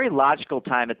a very logical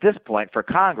time at this point for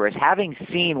Congress, having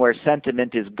seen where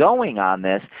sentiment is going on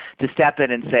this, to step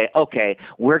in and say, okay,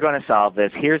 we're going to solve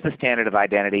this. Here's the standard of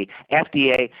identity.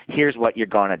 FDA, here's what you're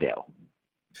going to do.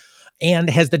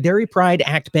 And has the Dairy Pride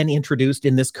Act been introduced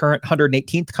in this current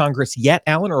 118th Congress yet,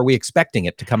 Alan, or are we expecting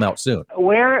it to come out soon?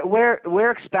 We're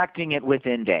expecting it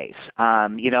within days.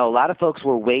 You know, a lot of folks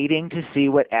were waiting to see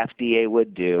what FDA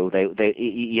would do.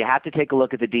 You have to take a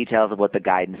look at the details of what the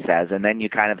guidance says, and then you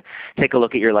kind of take a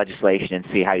look at your legislation and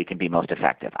see how you can be most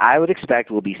effective. I would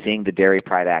expect we'll be seeing the Dairy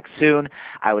Pride Act soon.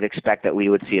 I would expect that we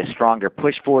would see a stronger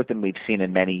push for it than we've seen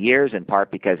in many years, in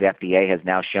part because FDA has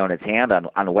now shown its hand on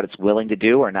what it's willing to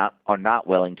do or not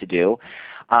willing to do.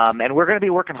 And we're going to be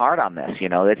working hard on this. You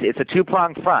know, it's a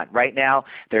two-pronged front. Right now,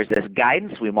 there's this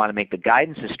guidance. We want to make the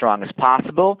guidance as strong as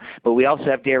possible, but we also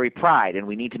have Dairy Pride, and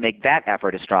we need to make that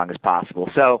effort as strong as possible.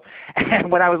 So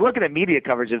when I was looking at media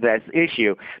coverage of this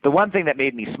issue, the one thing that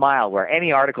made me smile were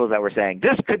any articles that were saying,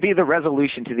 this could be the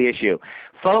resolution to the issue.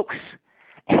 Folks,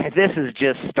 this has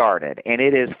just started, and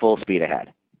it is full speed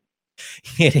ahead.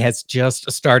 It has just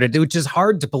started, which is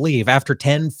hard to believe after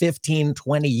 10, 15,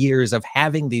 20 years of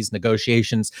having these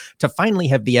negotiations. To finally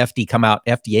have the FDA come out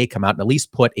and at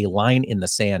least put a line in the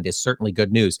sand is certainly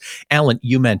good news. Alan,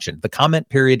 you mentioned the comment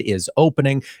period is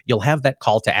opening. You'll have that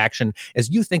call to action.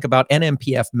 As you think about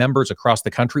NMPF members across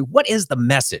the country, what is the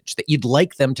message that you'd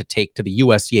like them to take to the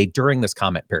USDA during this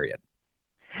comment period?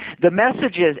 The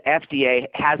message is FDA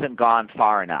hasn't gone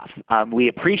far enough. We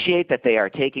appreciate that they are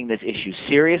taking this issue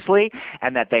seriously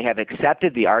and that they have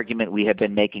accepted the argument we have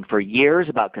been making for years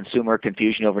about consumer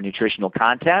confusion over nutritional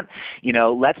content. You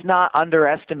know, let's not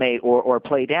underestimate or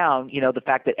play down, you know, the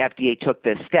fact that FDA took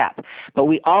this step. But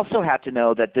we also have to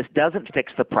know that this doesn't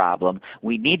fix the problem.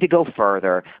 We need to go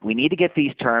further. We need to get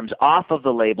these terms off of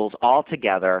the labels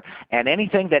altogether. And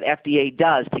anything that FDA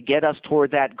does to get us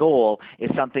toward that goal is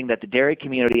something that the dairy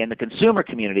community and the consumer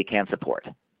community can support.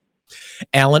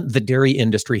 Alan, the dairy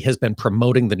industry has been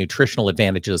promoting the nutritional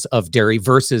advantages of dairy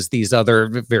versus these other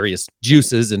various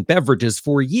juices and beverages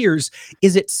for years.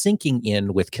 Is it sinking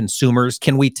in with consumers?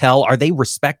 Can we tell? Are they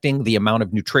respecting the amount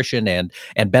of nutrition and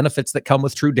benefits that come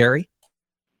with true dairy?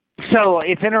 So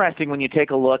it's interesting when you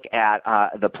take a look at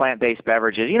the plant-based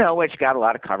beverages, you know, which got a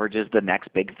lot of coverage as the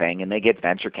next big thing, and they get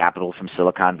venture capital from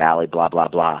Silicon Valley, blah, blah,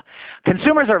 blah.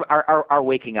 Consumers are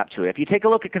waking up to it. If you take a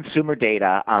look at consumer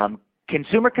data,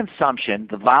 consumer consumption,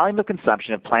 the volume of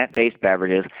consumption of plant-based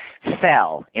beverages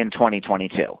fell in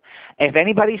 2022. If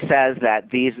anybody says that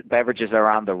these beverages are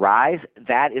on the rise,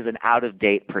 that is an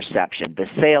out-of-date perception. The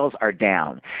sales are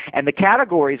down. And the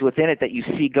categories within it that you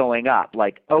see going up,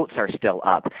 like oats are still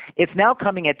up. It's now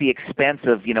coming at the expense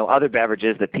of, you know, other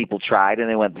beverages that people tried and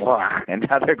they went, blah, and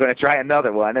now they're going to try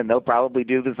another one and they'll probably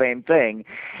do the same thing.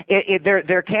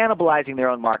 They're cannibalizing their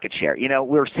own market share. You know,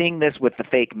 we're seeing this with the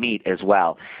fake meat as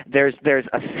well. There's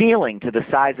a ceiling to the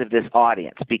size of this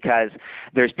audience because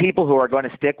there's people who are going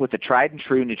to stick with the tried and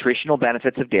true nutritional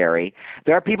benefits of dairy.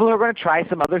 There are people who are going to try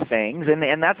some other things,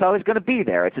 and that's always going to be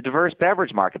there. It's a diverse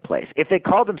beverage marketplace. If they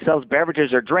called themselves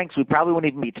beverages or drinks, we probably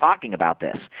wouldn't even be talking about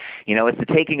this. You know, it's the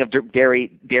taking of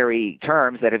dairy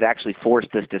terms that have actually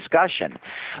forced this discussion.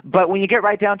 But when you get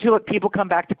right down to it, people come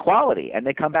back to quality, and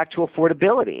they come back to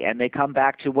affordability, and they come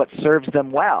back to what serves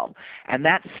them well. And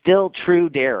that's still true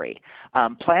dairy.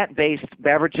 Plant-based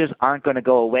beverages aren't going to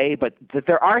go away, but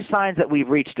there are signs that we've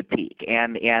reached a peak,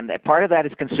 and part of that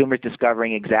is consumers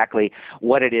discovering exactly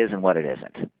what it is and what it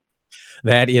isn't.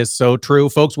 That is so true.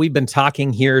 Folks, we've been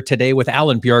talking here today with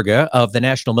Alan Bjerga of the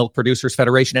National Milk Producers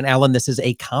Federation. And Alan, this is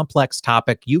a complex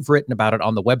topic. You've written about it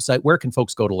on the website. Where can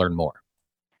folks go to learn more?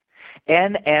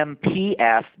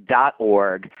 nmpf.org.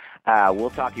 We'll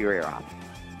talk your ear off.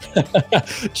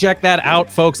 Check that out,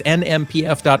 folks.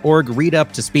 nmpf.org. Read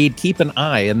up to speed. Keep an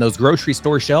eye in those grocery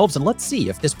store shelves, and let's see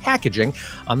if this packaging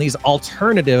on these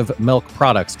alternative milk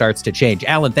products starts to change.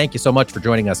 Alan, thank you so much for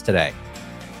joining us today.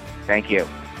 Thank you.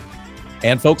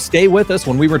 And folks, stay with us.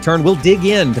 When we return, we'll dig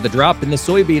into the drop in the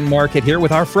soybean market here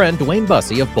with our friend Dwayne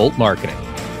Bussey of Bolt Marketing.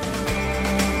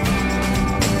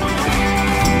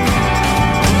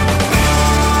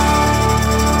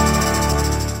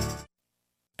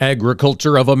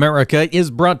 Agriculture of America is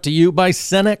brought to you by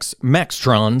Cenex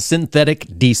Maxtron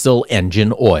Synthetic Diesel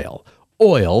Engine Oil.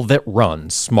 Oil that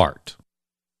runs smart.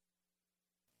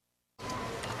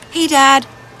 Hey, Dad,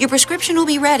 your prescription will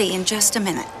be ready in just a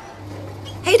minute.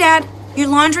 Hey, Dad, your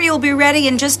laundry will be ready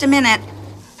in just a minute.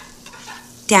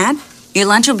 Dad, your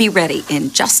lunch will be ready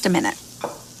in just a minute.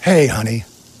 Hey, honey,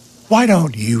 why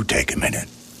don't you take a minute?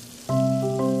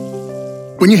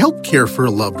 When you help care for a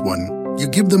loved one, you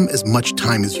give them as much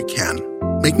time as you can,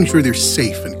 making sure they're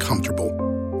safe and comfortable.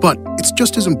 But it's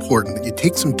just as important that you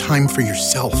take some time for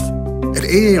yourself. At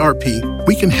AARP,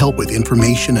 we can help with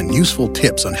information and useful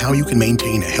tips on how you can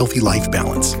maintain a healthy life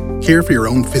balance, care for your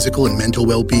own physical and mental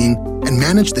well-being, and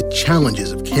manage the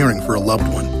challenges of caring for a loved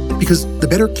one. Because the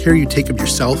better care you take of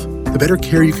yourself, the better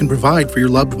care you can provide for your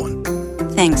loved one.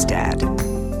 Thanks, Dad.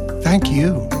 Thank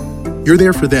you. You're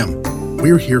there for them.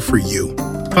 We're here for you.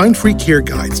 Find free care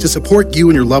guides to support you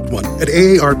and your loved one at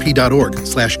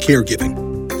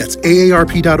aarp.org/caregiving. That's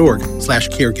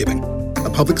aarp.org/caregiving. A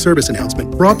public service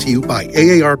announcement brought to you by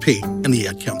AARP and the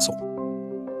Ad Council.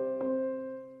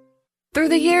 Through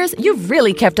the years, you've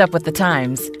really kept up with the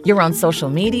times. You're on social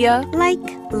media. Like,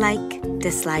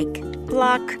 dislike,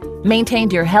 block.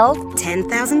 Maintained your health.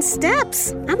 10,000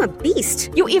 steps. I'm a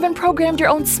beast. You even programmed your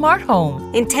own smart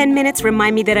home. In 10 minutes,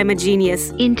 remind me that I'm a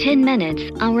genius. In 10 minutes,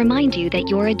 I'll remind you that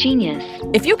you're a genius.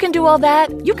 If you can do all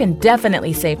that, you can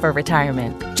definitely save for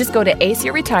retirement. Just go to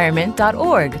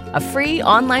aceyourretirement.org, a free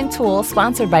online tool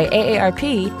sponsored by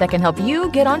AARP that can help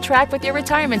you get on track with your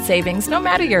retirement savings no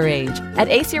matter your age. At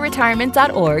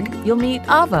aceyourretirement.org, you'll meet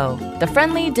Avo, the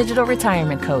friendly digital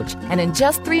retirement coach, and in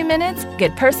just 3 minutes,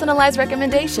 get personalized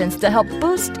recommendations to help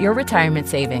boost your retirement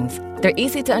savings. They're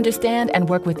easy to understand and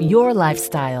work with your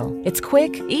lifestyle. It's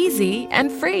quick, easy, and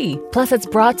free. Plus, it's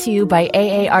brought to you by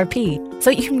AARP, so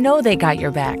you know they got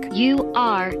your back. You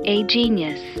are a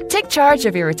genius. Take charge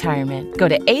of your retirement. Go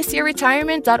to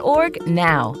aceyourretirement.org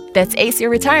now. That's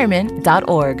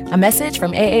aceyourretirement.org. A message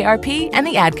from AARP and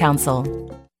the Ad Council.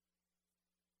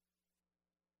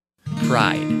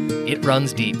 Pride. It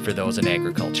runs deep for those in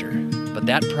agriculture. But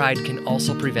that pride can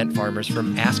also prevent farmers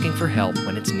from asking for help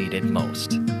when it's needed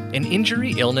most. An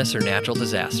injury, illness, or natural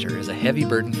disaster is a heavy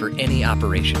burden for any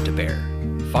operation to bear.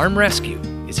 Farm Rescue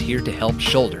is here to help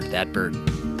shoulder that burden.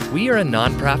 We are a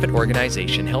nonprofit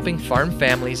organization helping farm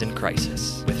families in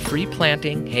crisis with free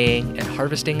planting, haying, and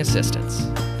harvesting assistance.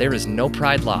 There is no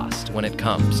pride lost when it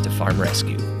comes to Farm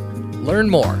Rescue. Learn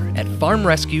more at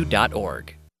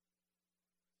farmrescue.org.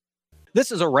 This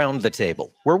is Around the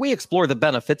Table, where we explore the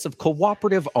benefits of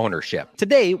cooperative ownership.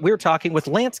 Today, we're talking with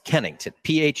Lance Kennington,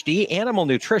 PhD, animal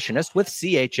nutritionist with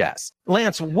CHS.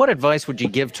 Lance, what advice would you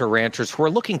give to ranchers who are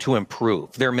looking to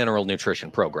improve their mineral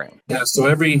nutrition program? Yeah, so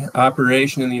every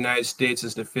operation in the United States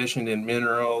is deficient in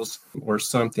minerals or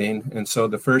something. And so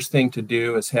the first thing to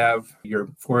do is have your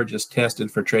forages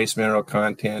tested for trace mineral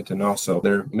content and also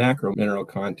their macro mineral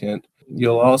content.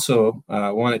 You'll also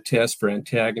want to test for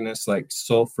antagonists like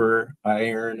sulfur,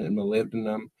 iron, and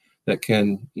molybdenum that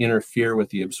can interfere with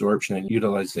the absorption and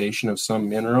utilization of some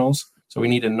minerals. So we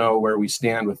need to know where we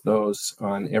stand with those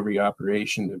on every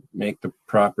operation to make the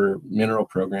proper mineral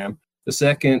program. The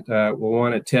second, we'll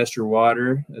want to test your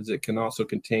water, as it can also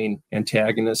contain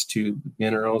antagonists to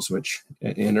minerals which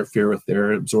interfere with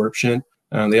their absorption.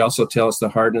 They also tell us the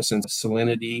hardness and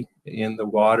salinity in the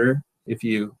water. If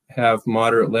you have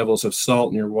moderate levels of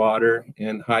salt in your water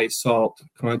and high salt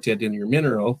content in your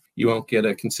mineral, you won't get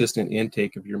a consistent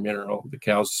intake of your mineral. The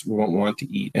cows won't want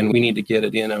to eat, and we need to get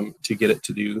it in them to get it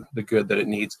to do the good that it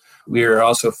needs. We are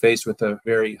also faced with a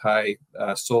very high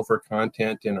sulfur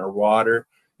content in our water,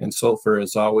 and sulfur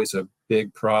is always a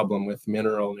big problem with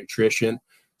mineral nutrition.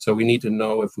 So we need to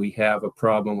know if we have a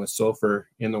problem with sulfur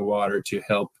in the water to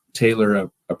help tailor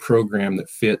a program that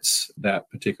fits that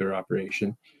particular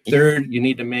operation. Third, you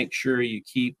need to make sure you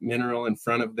keep mineral in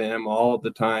front of them all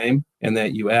the time and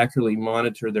that you accurately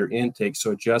monitor their intake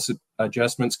so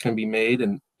adjustments can be made.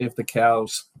 And if the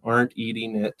cows aren't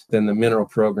eating it, then the mineral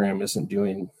program isn't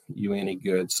doing you any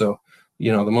good. So,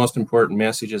 the most important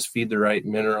message is feed the right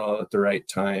mineral at the right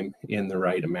time in the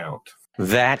right amount.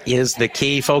 That is the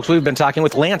key, folks. We've been talking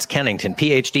with Lance Kennington,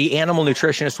 PhD, animal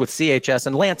nutritionist with CHS.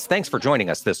 And Lance, thanks for joining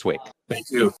us this week. Thank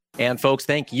you. And folks,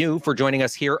 thank you for joining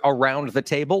us here around the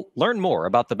table. Learn more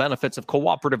about the benefits of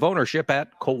cooperative ownership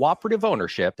at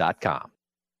cooperativeownership.com.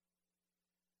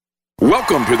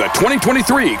 Welcome to the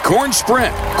 2023 Corn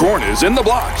Sprint. Corn is in the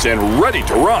blocks and ready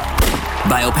to run.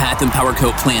 Biopath and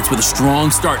PowerCoat plants with a strong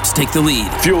start to take the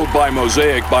lead. Fueled by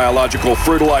Mosaic biological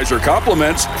fertilizer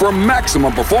complements for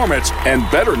maximum performance and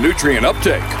better nutrient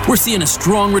uptake. We're seeing a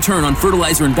strong return on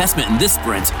fertilizer investment in this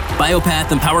sprint.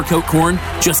 Biopath and PowerCoat corn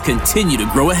just continue to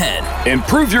grow ahead.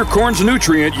 Improve your corn's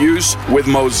nutrient use with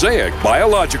Mosaic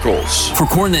Biologicals. For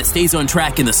corn that stays on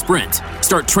track in the sprint,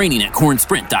 start training at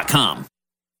cornsprint.com.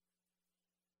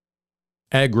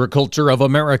 Agriculture of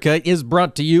America is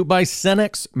brought to you by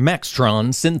Cenex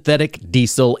Maxtron Synthetic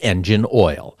Diesel Engine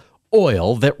Oil.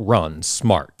 Oil that runs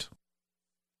smart.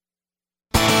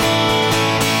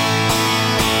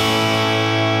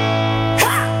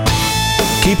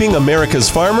 Keeping America's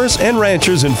farmers and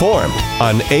ranchers informed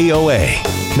on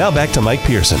AOA. Now back to Mike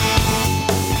Pearson.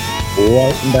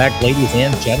 Welcome back, ladies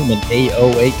and gentlemen.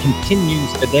 AOA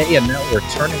continues today, and now we're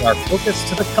turning our focus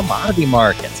to the commodity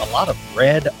markets. A lot of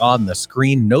red on the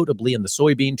screen, notably in the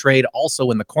soybean trade,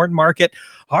 also in the corn market.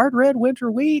 Hard red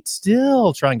winter wheat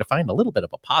still trying to find a little bit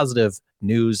of a positive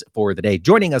news for the day.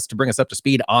 Joining us to bring us up to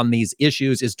speed on these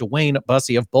issues is Dwayne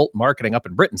Bussey of Bolt Marketing up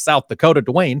in Britton, South Dakota.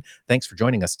 Dwayne, thanks for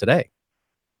joining us today.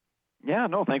 Yeah,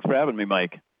 no, thanks for having me,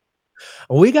 Mike.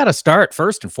 We got to start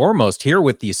first and foremost here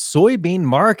with the soybean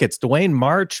markets. Dwayne,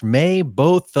 March, May,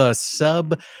 both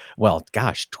sub,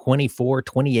 24,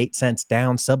 28 cents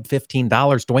down, sub $15.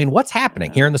 Dwayne, what's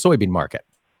happening here in the soybean market?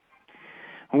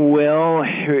 Well,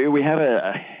 we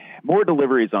have more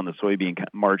deliveries on the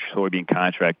March soybean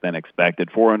contract than expected,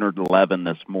 411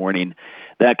 this morning.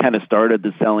 That kind of started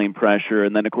the selling pressure.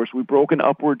 And then, of course, we broke an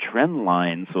upward trend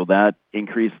line, so that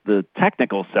increased the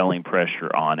technical selling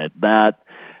pressure on it. That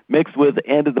mixed with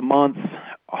end of the month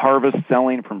harvest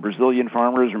selling from Brazilian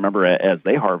farmers. Remember, as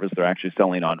they harvest, they're actually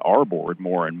selling on our board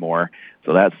more and more.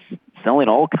 So that's selling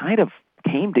all kind of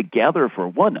came together for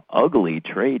one ugly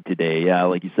trade today. Yeah,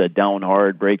 like you said, down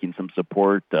hard, breaking some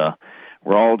support.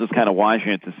 We're all just kind of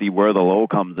watching it to see where the low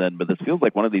comes in. But this feels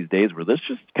like one of these days where this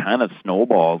just kind of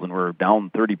snowballs and we're down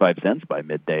 35 cents by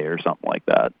midday or something like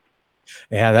that.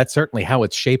 Yeah, that's certainly how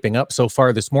it's shaping up so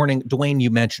far this morning. Dwayne, you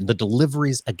mentioned the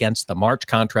deliveries against the March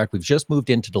contract. We've just moved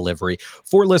into delivery.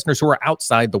 For listeners who are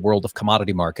outside the world of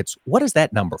commodity markets, what is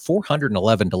that number?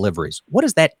 411 deliveries. What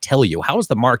does that tell you? How is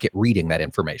the market reading that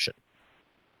information?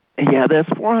 Yeah, that's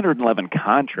 411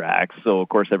 contracts. So, of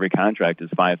course, every contract is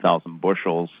 5,000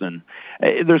 bushels. And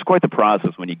there's quite the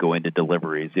process when you go into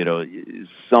deliveries. You know,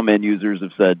 some end users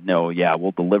have said, no, yeah,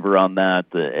 we'll deliver on that.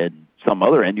 And some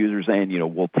other end users saying,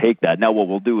 we'll take that. Now, what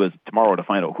we'll do is tomorrow to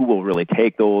find out who will really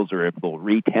take those or if they'll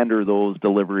retender those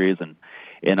deliveries and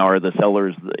are the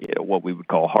sellers what we would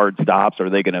call hard stops?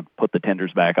 Are they going to put the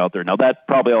tenders back out there? Now, that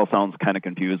probably all sounds kind of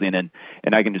confusing, and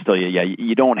I can just tell you, yeah,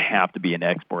 you don't have to be an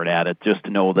expert at it just to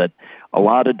know that a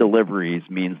lot of deliveries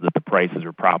means that the prices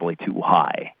are probably too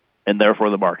high, and therefore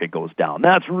the market goes down.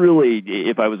 That's really,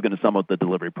 if I was going to sum up the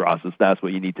delivery process, that's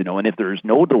what you need to know. And if there's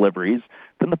no deliveries,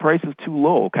 then the price is too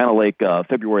low, kind of like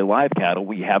February live cattle.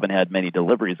 We haven't had many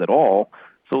deliveries at all.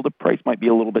 So the price might be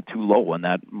a little bit too low, and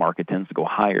that market tends to go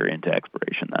higher into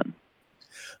expiration then.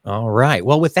 All right.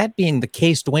 Well, with that being the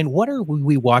case, Dwayne, what are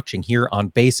we watching here on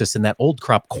basis in that old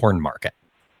crop corn market?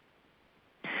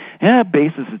 Yeah,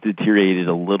 basis has deteriorated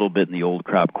a little bit in the old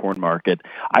crop corn market.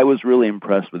 I was really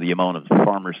impressed with the amount of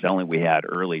farmer selling we had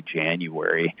early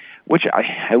January, which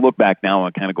I look back now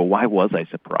and kind of go, why was I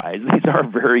surprised? These are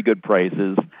very good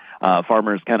prices.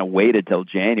 Farmers kind of waited till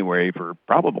January for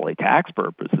probably tax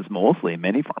purposes mostly.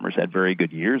 Many farmers had very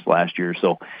good years last year.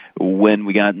 So when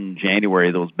we got in January,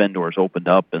 those bin doors opened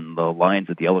up and the lines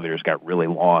at the elevators got really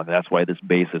long. That's why this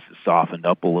basis has softened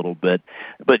up a little bit.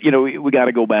 But, we got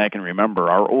to go back and remember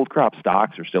our old crop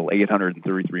stocks are still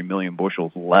 833 million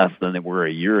bushels less than they were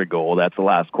a year ago. That's the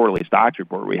last quarterly stocks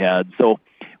report we had. So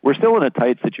we're still in a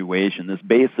tight situation. This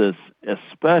basis,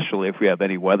 especially if we have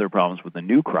any weather problems with the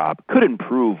new crop, could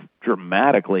improve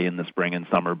dramatically in the spring and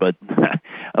summer. But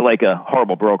like a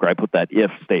horrible broker, I put that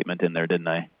if statement in there, didn't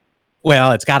I?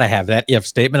 Well, it's got to have that if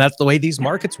statement. That's the way these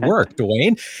markets work,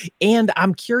 Dwayne. And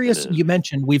I'm curious, you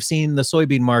mentioned we've seen the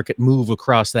soybean market move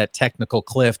across that technical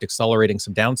cliff, accelerating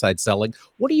some downside selling.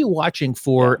 What are you watching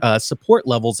for support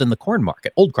levels in the corn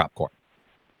market, old crop corn?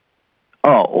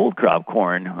 Oh, old crop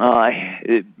corn,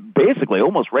 basically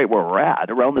almost right where we're at,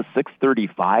 around the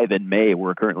 635 in May.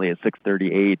 We're currently at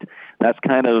 638. That's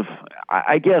kind of,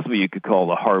 I guess what you could call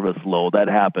the harvest low. That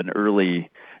happened early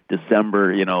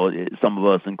December. Some of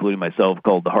us, including myself,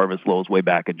 called the harvest lows way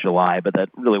back in July, but that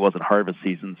really wasn't harvest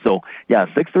season. So, yeah,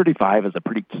 635 is a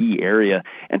pretty key area.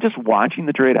 And just watching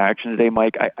the trade action today,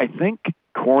 Mike, I think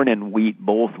corn and wheat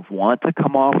both want to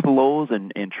come off the lows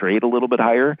and trade a little bit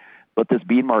higher. But this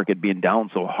bean market being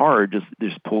down so hard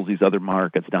just pulls these other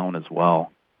markets down as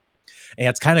well. And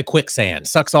it's kind of quicksand,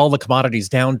 sucks all the commodities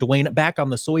down. Dwayne, back on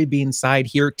the soybean side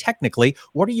here, technically,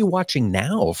 what are you watching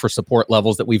now for support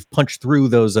levels that we've punched through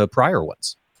those prior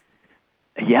ones?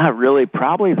 Yeah, really,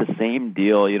 probably the same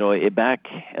deal. Back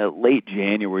late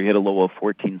January, we hit a low of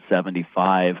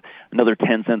 14.75, another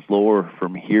 10 cents lower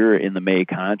from here in the May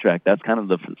contract. That's kind of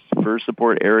the first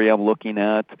support area I'm looking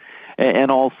at. And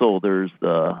also there's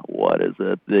the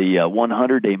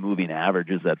 100-day moving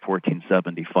averages at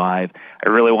 14.75. I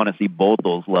really want to see both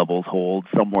those levels hold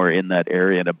somewhere in that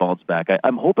area and a bounce back.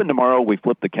 I'm hoping tomorrow we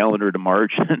flip the calendar to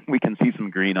March and we can see some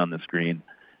green on the screen.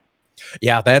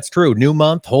 Yeah, that's true. New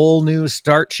month, whole new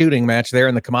start shooting match there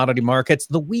in the commodity markets.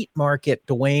 The wheat market,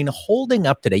 Dwayne, holding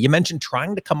up today. You mentioned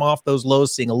trying to come off those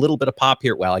lows, seeing a little bit of pop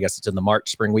here. Well, I guess it's in the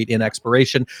March spring wheat in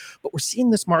expiration, but we're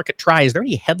seeing this market try. Is there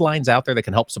any headlines out there that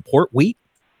can help support wheat?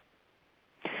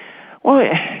 Well,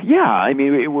 yeah. I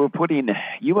mean,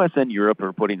 U.S. and Europe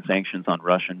are putting sanctions on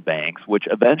Russian banks, which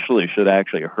eventually should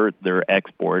actually hurt their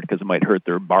export because it might hurt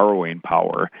their borrowing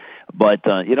power. But,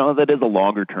 that is a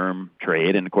longer-term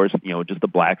trade. And, of course, just the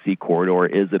Black Sea corridor,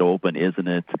 is it open, isn't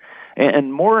it?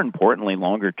 And more importantly,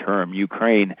 longer-term,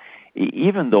 Ukraine,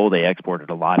 even though they exported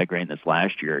a lot of grain this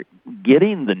last year,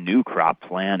 getting the new crop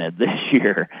planted this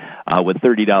year with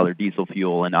 $30 diesel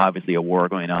fuel and obviously a war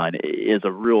going on is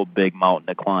a real big mountain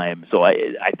to climb. So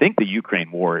I think the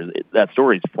Ukraine war, that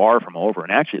story is far from over.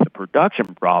 And actually the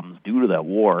production problems due to that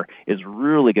war is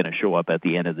really going to show up at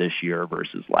the end of this year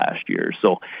versus last year.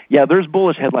 So, yeah, there's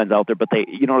bullish headlines out there, but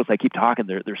you notice I keep talking,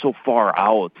 they're so far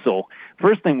out. So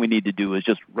first thing we need to do is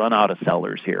just run out of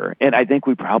sellers here. And I think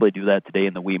we probably do that today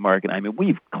in the wheat market. I mean,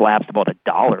 we've collapsed about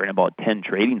 $1 in about 10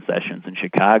 trading sessions in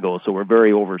Chicago, so we're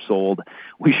very oversold.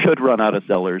 We should run out of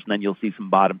sellers, and then you'll see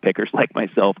some bottom pickers like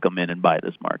myself come in and buy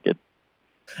this market.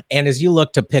 And as you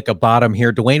look to pick a bottom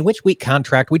here, Dwayne, which wheat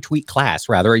class,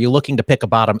 are you looking to pick a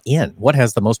bottom in? What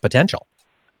has the most potential?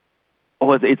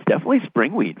 Oh, it's definitely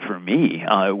spring wheat for me.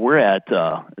 We're at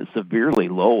severely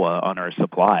low on our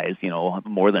supplies,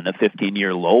 more than a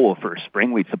 15-year low for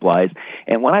spring wheat supplies.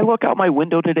 And when I look out my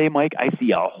window today, Mike, I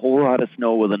see a whole lot of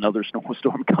snow with another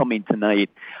snowstorm coming tonight.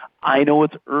 I know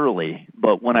it's early,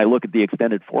 but when I look at the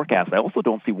extended forecast, I also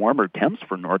don't see warmer temps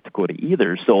for North Dakota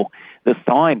either. So the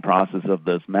thawing process of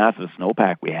this massive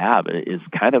snowpack we have is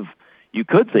kind of, you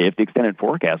could say, if the extended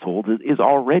forecast holds, is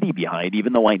already behind,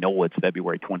 even though I know it's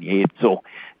February 28th. So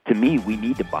to me, we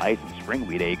need to buy some spring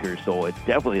wheat acres. So it's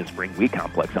definitely a spring wheat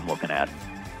complex I'm looking at.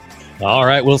 All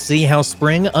right, we'll see how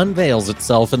spring unveils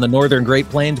itself in the northern Great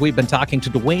Plains. We've been talking to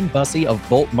Dwayne Bussey of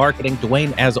Bolt Marketing.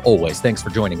 Dwayne, as always, thanks for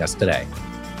joining us today.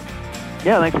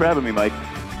 Yeah, thanks for having me, Mike.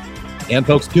 And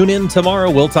folks, tune in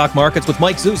tomorrow. We'll talk markets with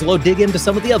Mike Zuzolo, dig into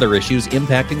some of the other issues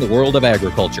impacting the world of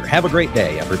agriculture. Have a great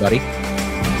day, everybody.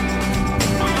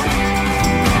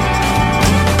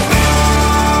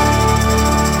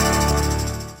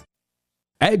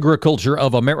 Agriculture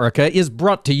of America is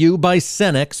brought to you by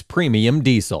Cenex Premium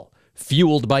Diesel,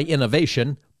 fueled by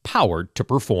innovation, powered to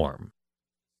perform.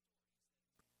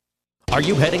 Are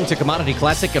you heading to Commodity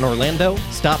Classic in Orlando?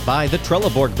 Stop by the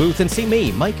Trelleborg booth and see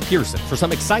me, Mike Pearson, for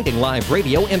some exciting live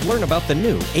radio and learn about the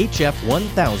new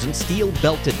HF1000 steel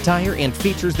belted tire and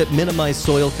features that minimize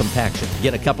soil compaction.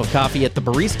 Get a cup of coffee at the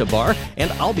Barista Bar,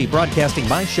 and I'll be broadcasting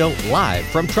my show live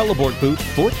from Trelleborg booth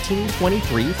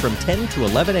 1423 from 10 to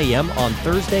 11 a.m. on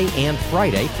Thursday and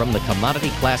Friday from the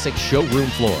Commodity Classic showroom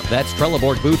floor. That's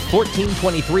Trelleborg booth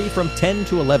 1423 from 10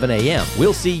 to 11 a.m.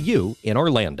 We'll see you in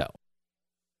Orlando.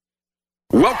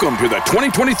 Welcome to the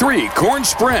 2023 Corn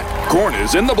Sprint. Corn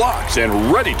is in the blocks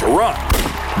and ready to run.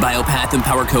 Biopath and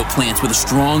PowerCoat plants with a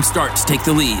strong start to take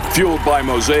the lead. Fueled by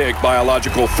Mosaic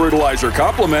biological fertilizer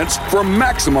complements for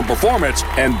maximum performance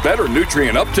and better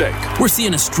nutrient uptake. We're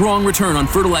seeing a strong return on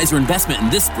fertilizer investment in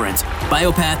this sprint.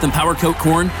 Biopath and PowerCoat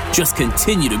corn just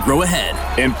continue to grow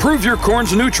ahead. Improve your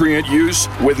corn's nutrient use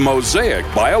with Mosaic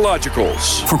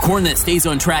biologicals. For corn that stays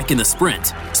on track in the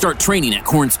sprint, start training at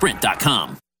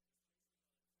cornsprint.com.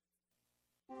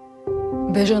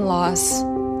 Vision loss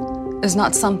is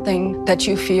not something that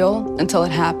you feel until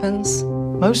it happens.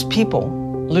 Most people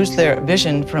lose their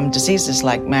vision from diseases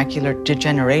like macular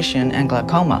degeneration and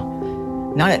glaucoma,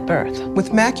 not at birth. With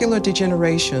macular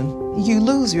degeneration, you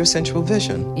lose your central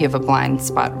vision. You have a blind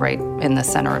spot right in the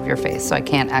center of your face, so I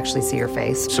can't actually see your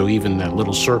face. So even that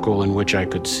little circle in which I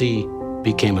could see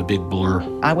became a big blur.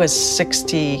 I was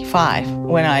 65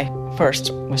 when I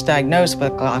first was diagnosed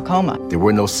with glaucoma. There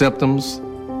were no symptoms.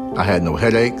 I had no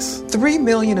headaches. 3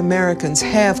 million Americans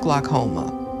have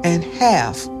glaucoma, and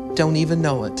half don't even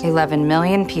know it. 11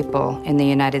 million people in the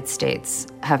United States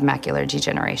have macular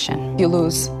degeneration. You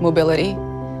lose mobility,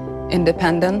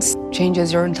 independence,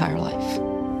 changes your entire life.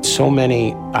 So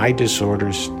many eye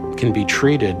disorders can be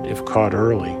treated if caught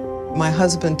early. My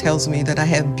husband tells me that I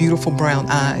have beautiful brown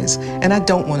eyes, and I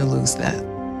don't want to lose that.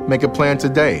 Make a plan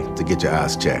today to get your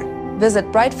eyes checked. Visit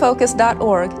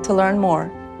brightfocus.org to learn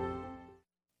more.